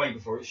cancelled way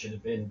before it should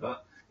have been,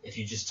 but if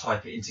you just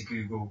type it into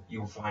Google,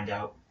 you'll find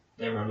out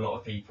there are a lot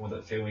of people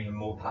that feel even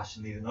more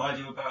passionately than I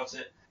do about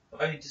it.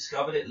 I only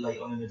discovered it late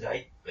on in the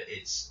day, but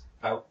it's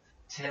about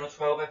 10 or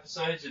 12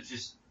 episodes of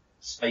just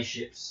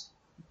spaceships,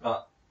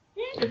 but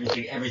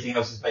everything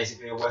else is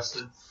basically a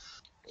western.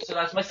 So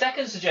that's my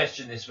second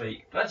suggestion this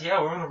week. Bloody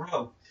hell, we're on a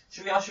roll.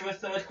 Should we ask you a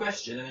third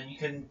question and then you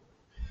can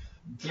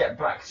get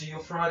back to your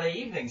Friday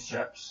evenings,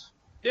 chaps?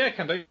 Yeah,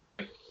 can do.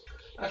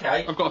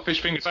 Okay. I've got a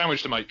fish finger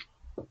sandwich to make.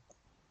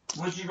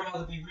 Would you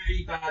rather be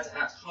really bad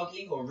at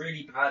hugging or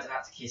really bad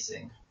at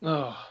kissing?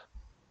 Oh.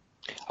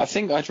 I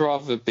think I'd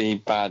rather be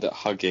bad at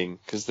hugging,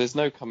 because there's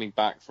no coming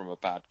back from a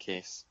bad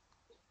kiss.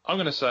 I'm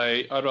going to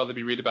say I'd rather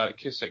be really bad at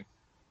kissing,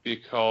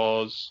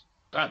 because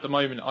at the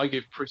moment I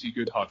give pretty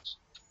good hugs.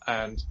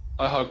 And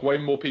I hug way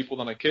more people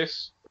than I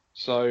kiss.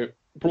 So,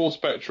 broad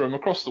spectrum,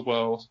 across the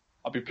world,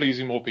 I'll be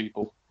pleasing more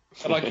people.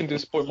 And I can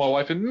disappoint my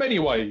wife in many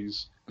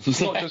ways.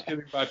 Not just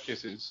giving bad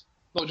kisses.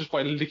 Not just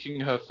by licking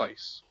her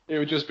face. It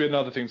would just be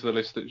another thing to the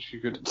list that she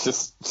could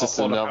just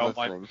another another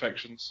my thing.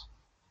 Imperfections.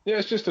 Yeah,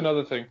 it's just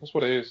another thing. That's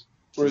what it is.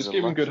 Whereas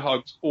giving good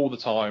hugs all the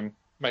time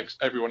makes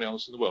everyone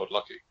else in the world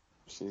lucky.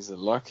 She's a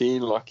lucky,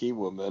 lucky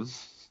woman.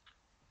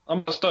 I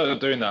might start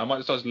doing that. I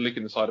might start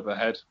licking the side of her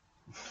head.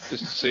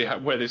 Just to see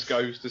where this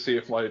goes, to see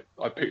if I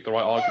pick the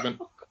right argument.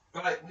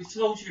 Right, we've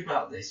told you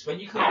about this. When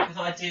you come up with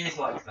ideas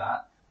like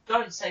that,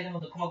 don't say them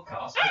on the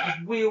podcast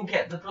because we'll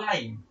get the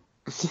blame.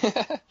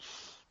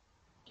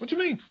 What do you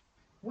mean?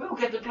 We'll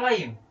get the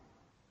blame.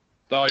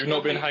 Oh, you've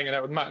not been hanging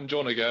out with Matt and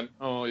John again?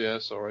 Oh, yeah,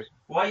 sorry.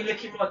 Why are you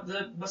looking like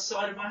the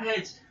side of my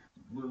head?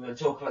 We were going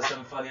to talk about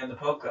something funny on the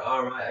podcast.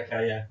 Oh, right,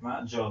 okay, yeah,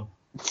 Matt and John.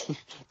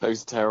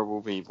 Those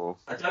terrible people.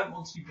 I don't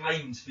want to be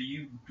blamed for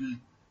you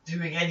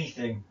doing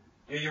anything.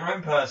 You're your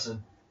own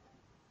person.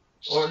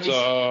 Or at least...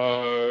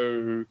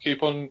 So,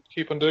 keep on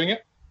doing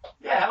it?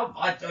 Yeah,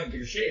 I don't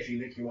give a shit if you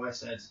lick your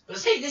wife's head. But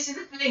see, this is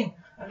the thing,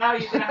 and now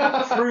you're going to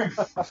have proof.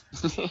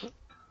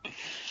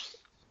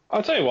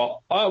 I'll tell you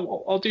what,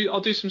 I'll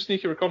do some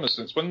sneaky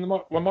reconnaissance. When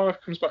my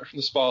wife comes back from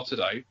the spa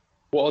today,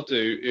 what I'll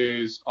do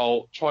is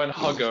I'll try and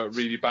hug her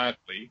really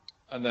badly,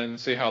 and then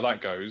see how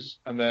that goes,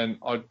 and then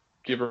I'll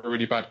give her a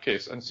really bad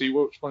kiss, and see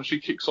which one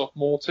she kicks off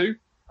more to,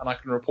 and I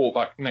can report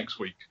back next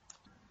week.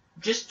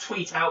 Just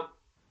tweet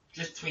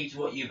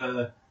what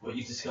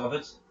you've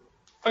discovered.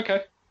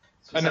 Okay.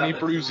 So And any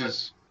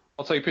bruises.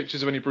 I'll take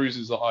pictures of any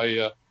bruises that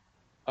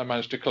I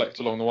managed to collect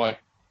along the way.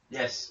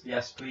 Yes,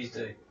 please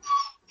do.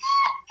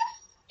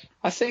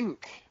 I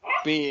think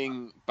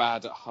being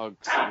bad at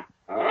hugs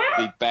would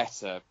be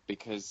better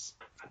because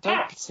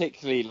don't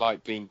particularly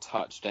like being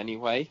touched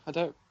anyway. I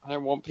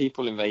don't want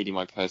people invading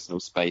my personal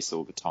space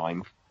all the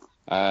time.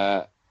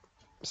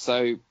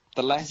 So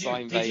the less I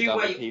invade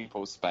other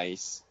people's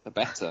space, the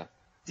better.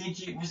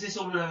 Was this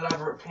all an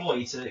elaborate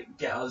ploy to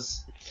get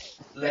us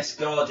less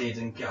guarded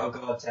and get our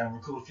guard down,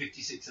 record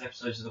 56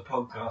 episodes of the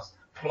podcast,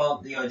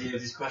 plant the idea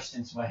of this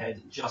question into my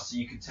head just so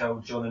you could tell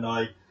John and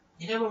I,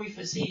 you know, when we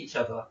first see each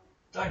other,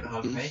 don't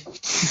hug me.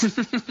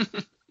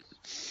 Because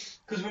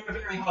we're a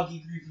very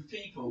huggy group of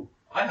people.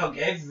 I hug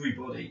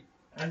everybody.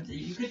 And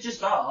you could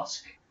just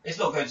ask. It's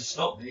not going to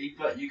stop me,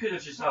 but you could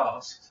have just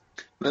asked.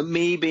 But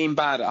me being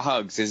bad at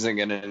hugs isn't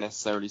going to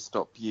necessarily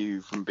stop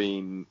you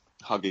from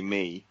hugging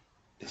me.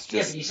 It's just...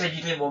 Yeah, but you said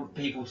you didn't want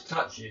people to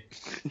touch you.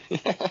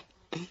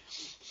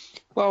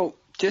 Well,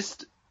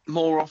 just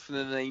more often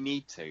than they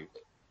need to.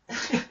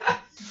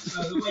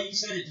 So the way you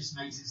said it just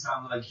makes it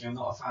sound like you're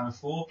not a fan of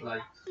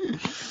foreplay.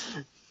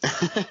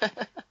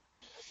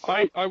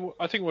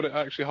 I think what it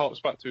actually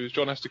harks back to is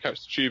John has to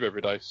catch the tube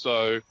every day,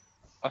 so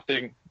I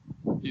think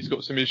he's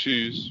got some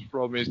issues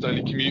from his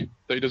daily commute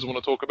that he doesn't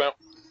want to talk about.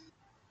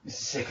 He's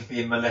sick of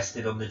being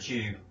molested on the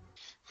tube.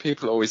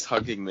 People are always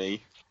hugging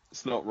me.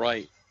 It's not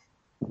right.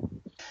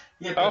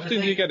 Yeah, how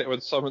often do you get it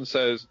when someone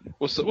says,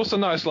 "What's a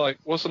nice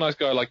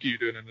guy like you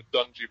doing in a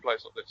dungy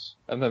place like this?"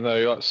 And then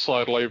they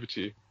sidle over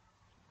to you.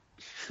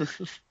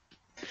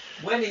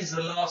 When is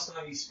the last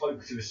time you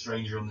spoke to a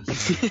stranger on the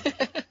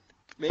tube?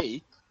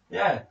 Me?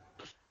 Yeah.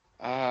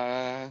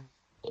 I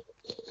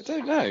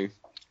don't know.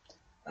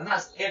 And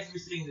that's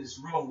everything that's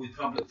wrong with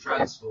public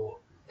transport.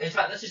 In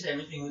fact, that's just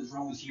everything that's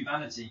wrong with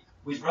humanity.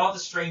 We'd rather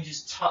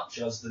strangers touch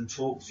us than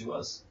talk to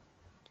us.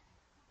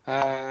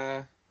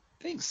 I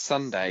think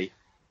Monday.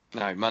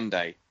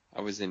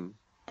 I was in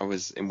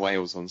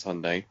Wales on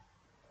Sunday.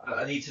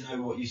 I need to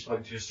know what you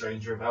spoke to a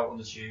stranger about on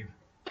the tube.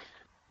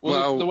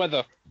 Well, the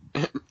weather.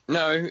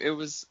 No, it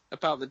was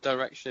about the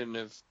direction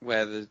of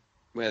where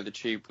the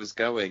tube was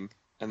going,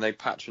 and they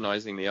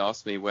patronisingly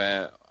asked me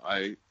where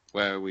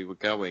we were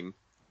going.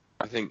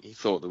 I think he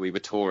thought that we were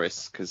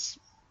tourists because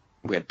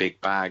we had big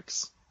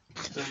bags.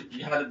 So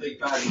you had a big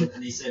bag,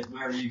 and he said,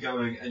 "Where are you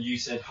going?" And you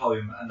said,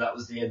 "Home," and that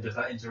was the end of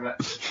that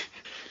interaction.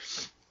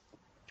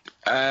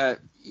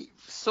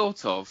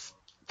 Sort of.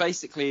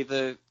 Basically,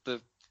 the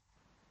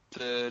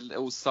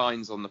little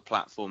signs on the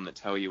platform that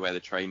tell you where the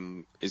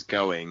train is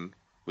going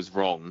was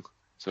wrong.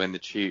 So when the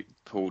tube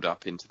pulled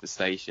up into the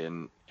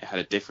station, it had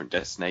a different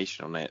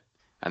destination on it,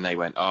 and they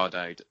went, "Oh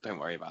no, don't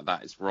worry about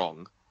that, it's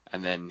wrong."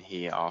 And then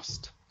he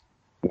asked,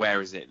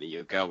 "Where is it that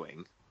you're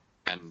going?"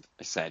 And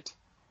I said,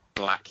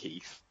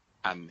 "Blackheath."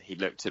 And he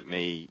looked at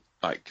me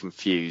like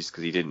confused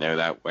because he didn't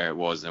know where it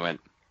was, and I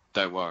went,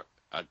 "Don't worry."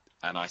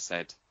 And I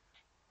said,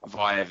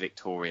 "Via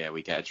Victoria,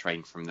 we get a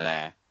train from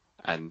there."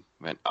 And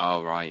went,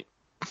 "Oh right."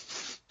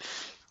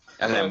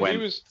 And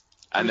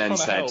then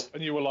said,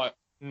 and you were like,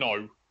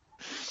 "No."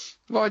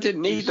 Well, I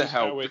didn't need the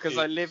help because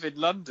I live in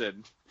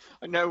London.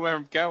 I know where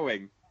I'm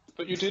going.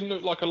 But you didn't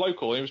look like a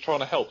local, and he was trying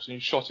to help, so you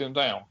shot him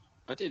down.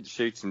 I didn't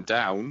shoot him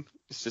down.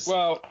 It's just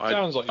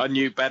I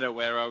knew better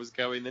where I was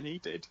going than he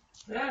did.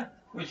 Yeah,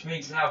 which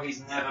means now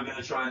he's never going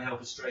to try and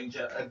help a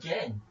stranger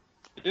again.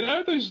 You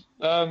know those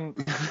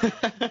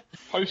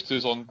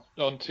posters on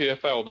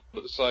TfL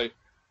that say,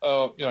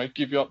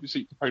 give your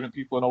seat to pregnant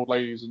people and old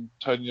ladies and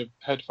turn your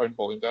headphone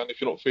volume down.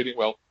 If you're not feeling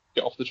well,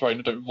 get off the train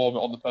and don't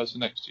vomit on the person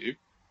next to you.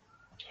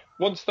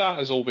 Once that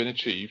has all been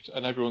achieved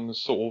and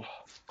everyone's sort of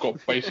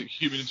got basic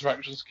human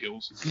interaction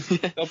skills,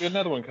 there'll be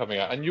another one coming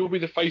out, and you'll be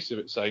the face of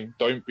it saying,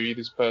 "Don't be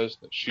this person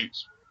that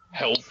shoots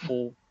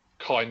helpful,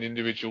 kind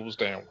individuals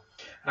down."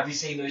 Have you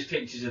seen those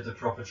pictures of the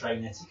proper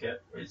train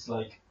etiquette where it's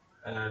like...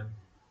 no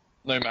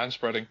man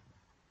spreading.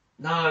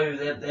 No,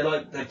 they're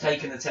like, they've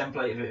taken the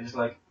template of it. It's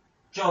like,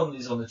 John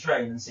is on the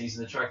train and sees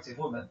an attractive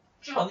woman.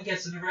 John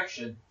gets an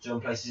erection. John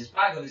places his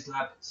bag on his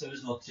lap so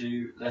as not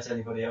to let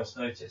anybody else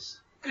notice.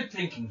 Good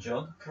thinking,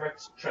 John.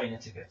 Correct train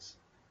etiquette.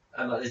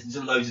 And like, there's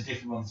loads of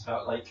different ones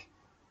about like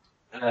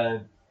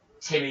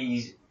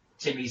Timmy's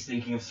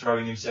thinking of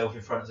throwing himself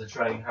in front of the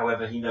train.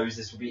 However, he knows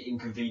this will be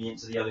inconvenient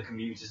to the other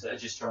commuters that are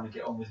just trying to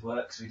get on with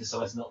work, so he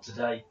decides not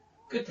today.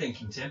 Good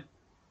thinking, Tim.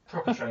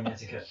 Proper train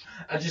etiquette.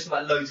 And just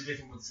like loads of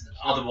different ones,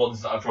 other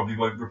ones that I probably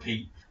won't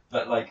repeat,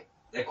 but like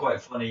they're quite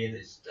funny, and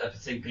I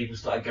think people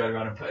started going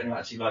around and putting them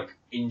actually like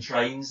in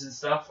trains and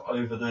stuff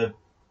over the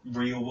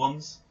real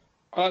ones.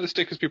 I like the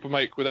stickers people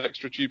make with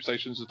extra tube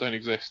stations that don't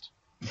exist.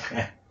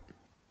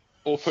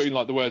 Or putting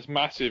like the words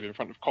 "massive" in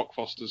front of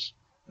Cockfosters.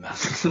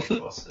 Massive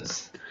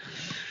Cockfosters.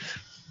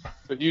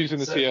 But using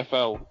the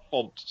TfL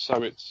font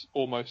so it's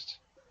almost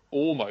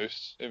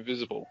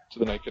invisible to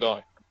the naked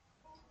eye.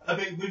 I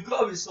mean, we've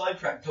got a bit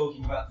sidetracked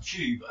talking about the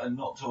tube and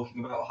not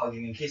talking about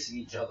hugging and kissing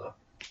each other.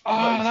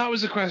 That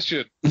was a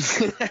question.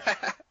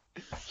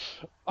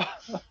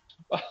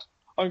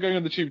 I'm going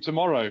on the tube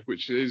tomorrow,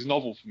 which is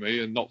novel for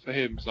me and not for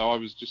him, so I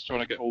was just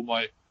trying to get all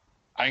my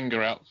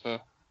anger out for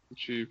the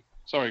tube.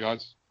 Sorry,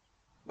 guys.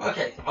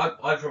 Okay,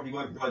 I probably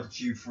won't ride the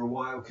tube for a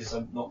while because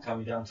I'm not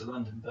coming down to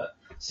London, but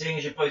seeing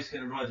as you're both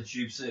going to ride the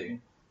tube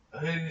soon,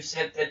 who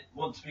said they'd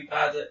want to be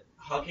bad at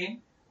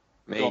hugging?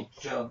 Me.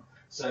 John.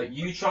 So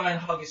you try and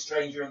hug a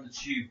stranger on the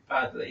tube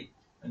badly,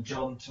 and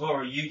John,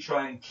 tomorrow you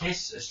try and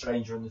kiss a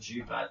stranger on the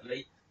tube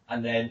badly,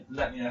 and then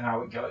let me know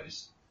how it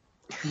goes.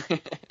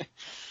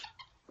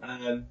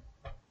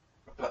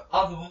 But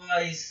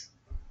otherwise,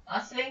 I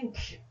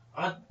think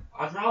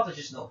I'd rather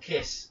just not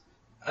kiss.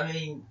 I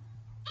mean,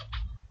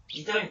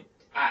 you don't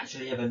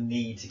actually ever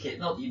need to kiss.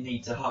 Not that you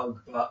need to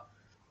hug, but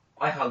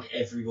I hug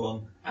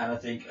everyone, and I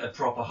think a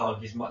proper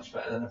hug is much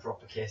better than a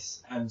proper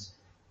kiss. And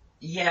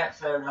yeah,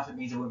 fair enough, it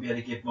means I won't be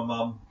able to give my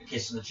mum a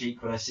kiss on the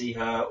cheek when I see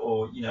her,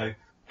 or,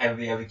 ever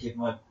be able to give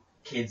my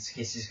kids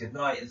kisses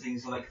goodnight and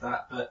things like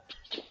that. But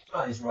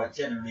John is right,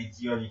 generally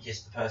you only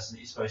kiss the person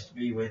that you're supposed to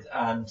be with,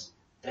 and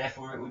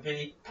therefore it would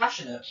be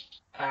passionate.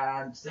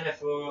 And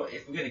therefore,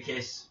 if we're going to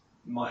kiss,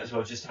 might as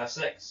well just have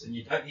sex. And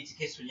you don't need to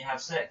kiss when you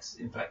have sex.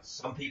 In fact,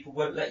 some people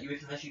won't let you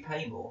unless you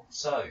pay more.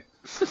 So,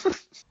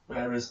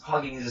 whereas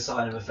hugging is a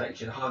sign of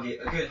affection,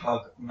 a good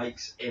hug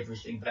makes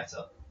everything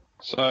better.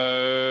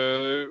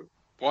 So...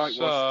 Whitewash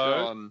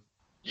John.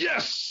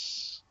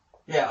 Yes!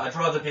 Yeah, I'd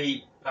rather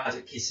be bad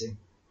at kissing.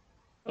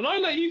 And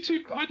I'd let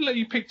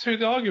you pick two of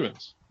the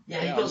arguments.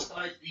 Yeah,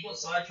 he got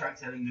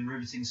sidetracked telling the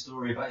riveting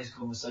story about his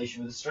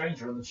conversation with a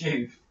stranger on the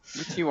tube.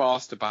 Which you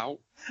asked about.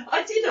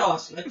 I did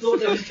ask. I thought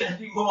there was going to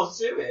be more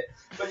to it.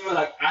 But you were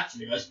like,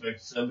 actually, I spoke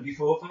to somebody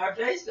 4 or 5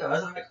 days ago. I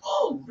was like,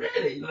 oh,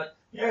 really? Like,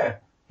 yeah.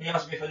 He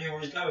asked me if I knew where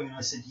he was going, and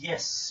I said,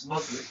 yes,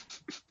 smugly.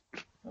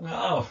 I'm like,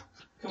 oh.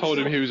 Told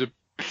him he was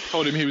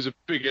a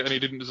bigot and he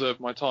didn't deserve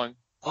my time.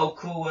 I'll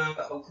call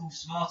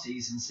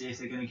Smarties and see if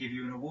they're going to give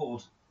you an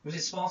award. Was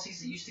it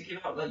Smarties that used to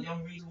give out like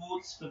Young Read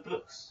Awards for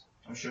books?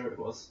 I'm sure it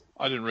was.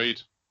 I didn't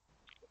read.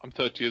 I'm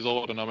 30 years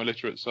old and I'm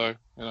illiterate, so,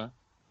 don't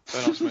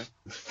ask me.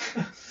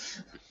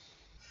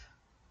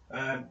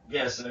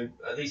 Yeah, so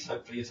at least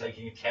hopefully you're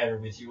taking a carer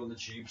with you on the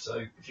tube,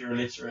 so if you're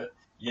illiterate,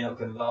 you're not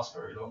going to last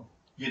very long.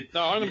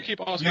 No, I'm going to keep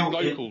asking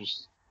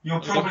locals. You'll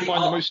I'm probably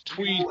find the most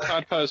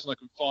tweed-clad person I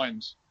can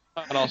find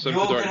and ask them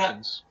for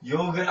directions.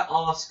 You're going to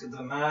ask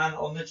the man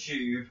on the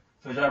tube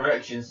for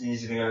directions, and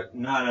he's going to go,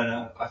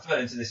 no, I fell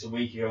into this a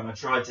week ago and I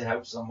tried to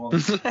help someone,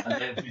 and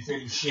they've been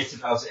feeling shit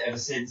about it ever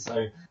since,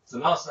 so it's the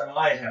last time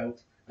I had help,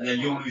 and then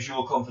you'll lose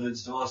your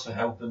confidence to ask for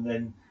help, and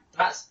then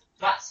that's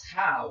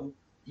how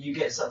you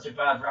get such a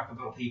bad rap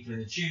about people in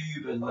the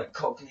tube, and like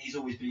Cockney's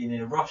always being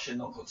in a rush and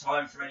not got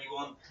time for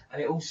anyone,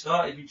 and it all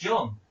started with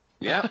John.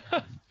 Yeah.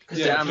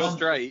 Yeah, John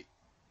straight.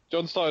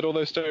 John started all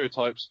those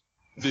stereotypes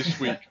this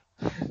week.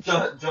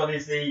 John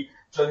is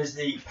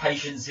the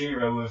patient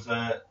zero of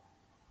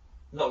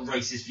not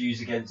racist views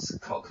against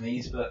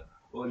Cockneys, but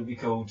what would it be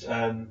called?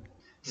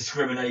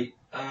 Discriminate.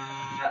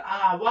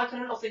 Why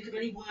can I not think of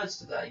any words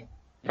today?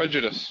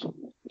 Prejudice.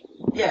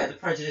 Yeah, the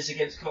prejudice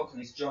against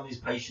Cockneys. John is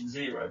patient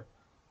zero.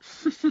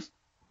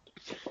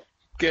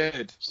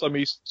 Good. Some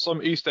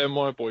East End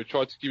white boy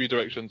tried to give you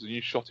directions and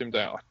you shot him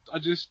down.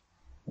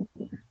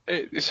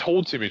 It's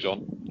haunting me,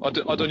 John. I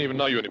don't even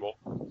know you anymore.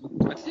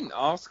 I didn't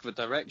ask for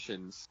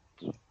directions.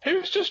 He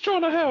was just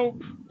trying to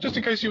help, just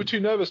in case you were too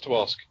nervous to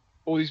ask.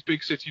 All these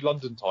big city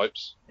London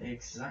types.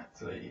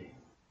 Exactly.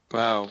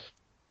 Well,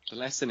 the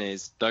lesson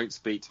is, don't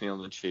speak to me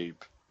on the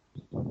tube.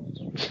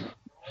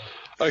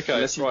 Okay.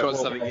 Unless you've got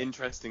something okay.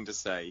 interesting to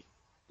say.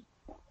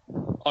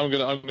 I'm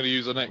gonna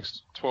use the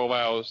next 12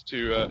 hours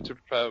to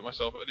prepare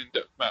myself an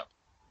in-depth map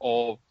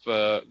of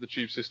the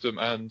tube system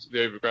and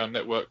the overground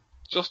network,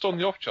 just on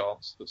the off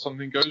chance that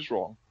something goes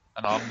wrong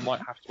and I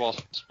might have to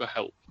ask for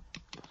help.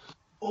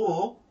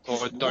 Or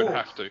I don't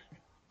have to.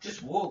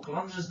 Just walk.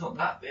 London's not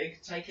that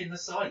big. Take in the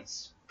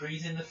sights.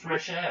 Breathe in the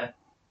fresh air.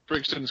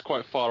 Brixton's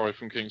quite far away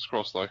from King's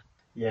Cross, though.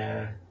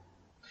 Yeah.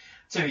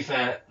 To be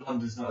fair,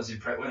 London's not as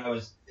impressive. When I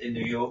was in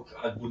New York,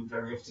 I wouldn't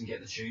very often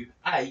get the tube.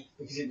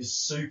 Because it was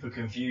super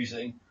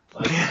confusing.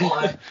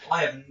 Like,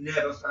 I have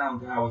never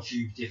found our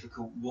tube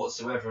difficult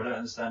whatsoever. I don't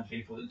understand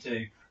people that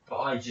do. But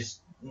I just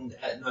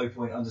at no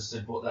point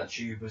understood what that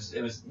tube was.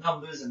 It was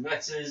numbers and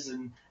letters,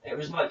 and it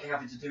was like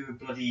having to do a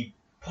bloody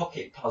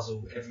pocket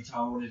puzzle every time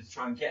I wanted to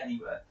try and get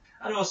anywhere.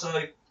 And also,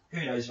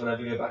 who knows when I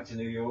ever go back to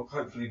New York,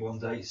 hopefully one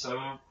day, so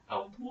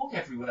I'll walk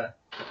everywhere.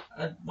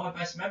 And my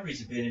best memories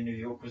of being in New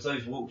York was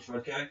those walks where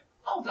I'd go,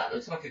 oh, that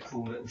looks like a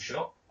cool little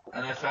shop,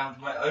 and I found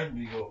my own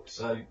New York,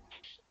 so,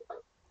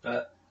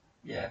 but,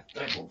 yeah,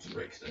 don't walk to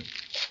Brixton.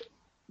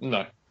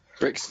 No.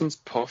 Brixton's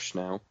posh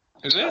now.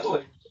 Is it?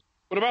 Oh,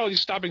 What about all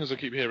these stabbings I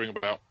keep hearing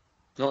about?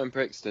 Not in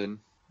Brixton.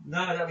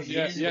 no, that was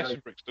years ago. Yes, in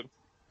Brixton.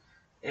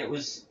 It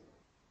was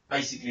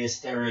basically a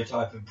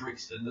stereotype of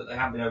Brixton that they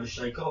haven't been able to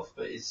shake off,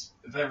 but it's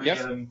very...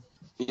 Yep.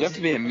 You have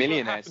to be a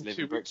millionaire to happened live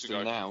 2 in weeks Brixton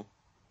ago? now.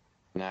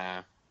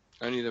 Nah.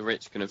 Only the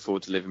rich can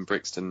afford to live in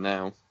Brixton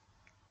now.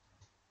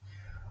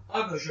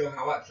 I'm not sure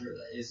how accurate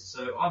that is,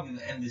 so I'm going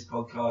to end this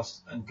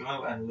podcast and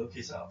go and look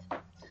it up.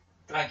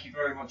 Thank you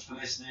very much for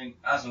listening.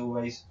 As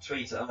always,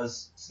 tweet at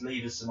us,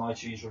 leave us some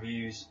iTunes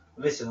reviews,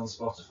 listen on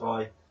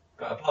Spotify,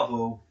 but above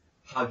all,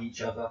 hug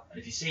each other. And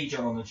if you see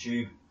John on the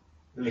tube,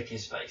 lick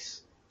his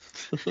face.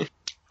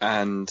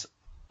 And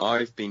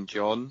I've been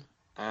John,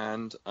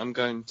 and I'm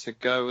going to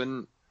go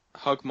and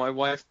hug my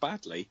wife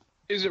badly.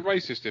 Is it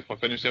racist if I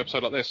finish the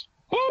episode like this?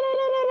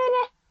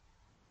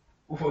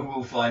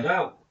 We'll find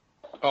out.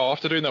 Oh,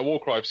 after doing that war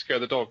cry, I've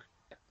scared the dog.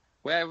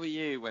 Where were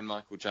you when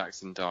Michael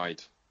Jackson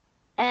died?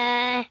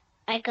 I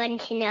got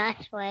into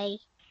Northway.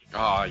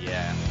 Oh,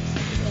 yeah.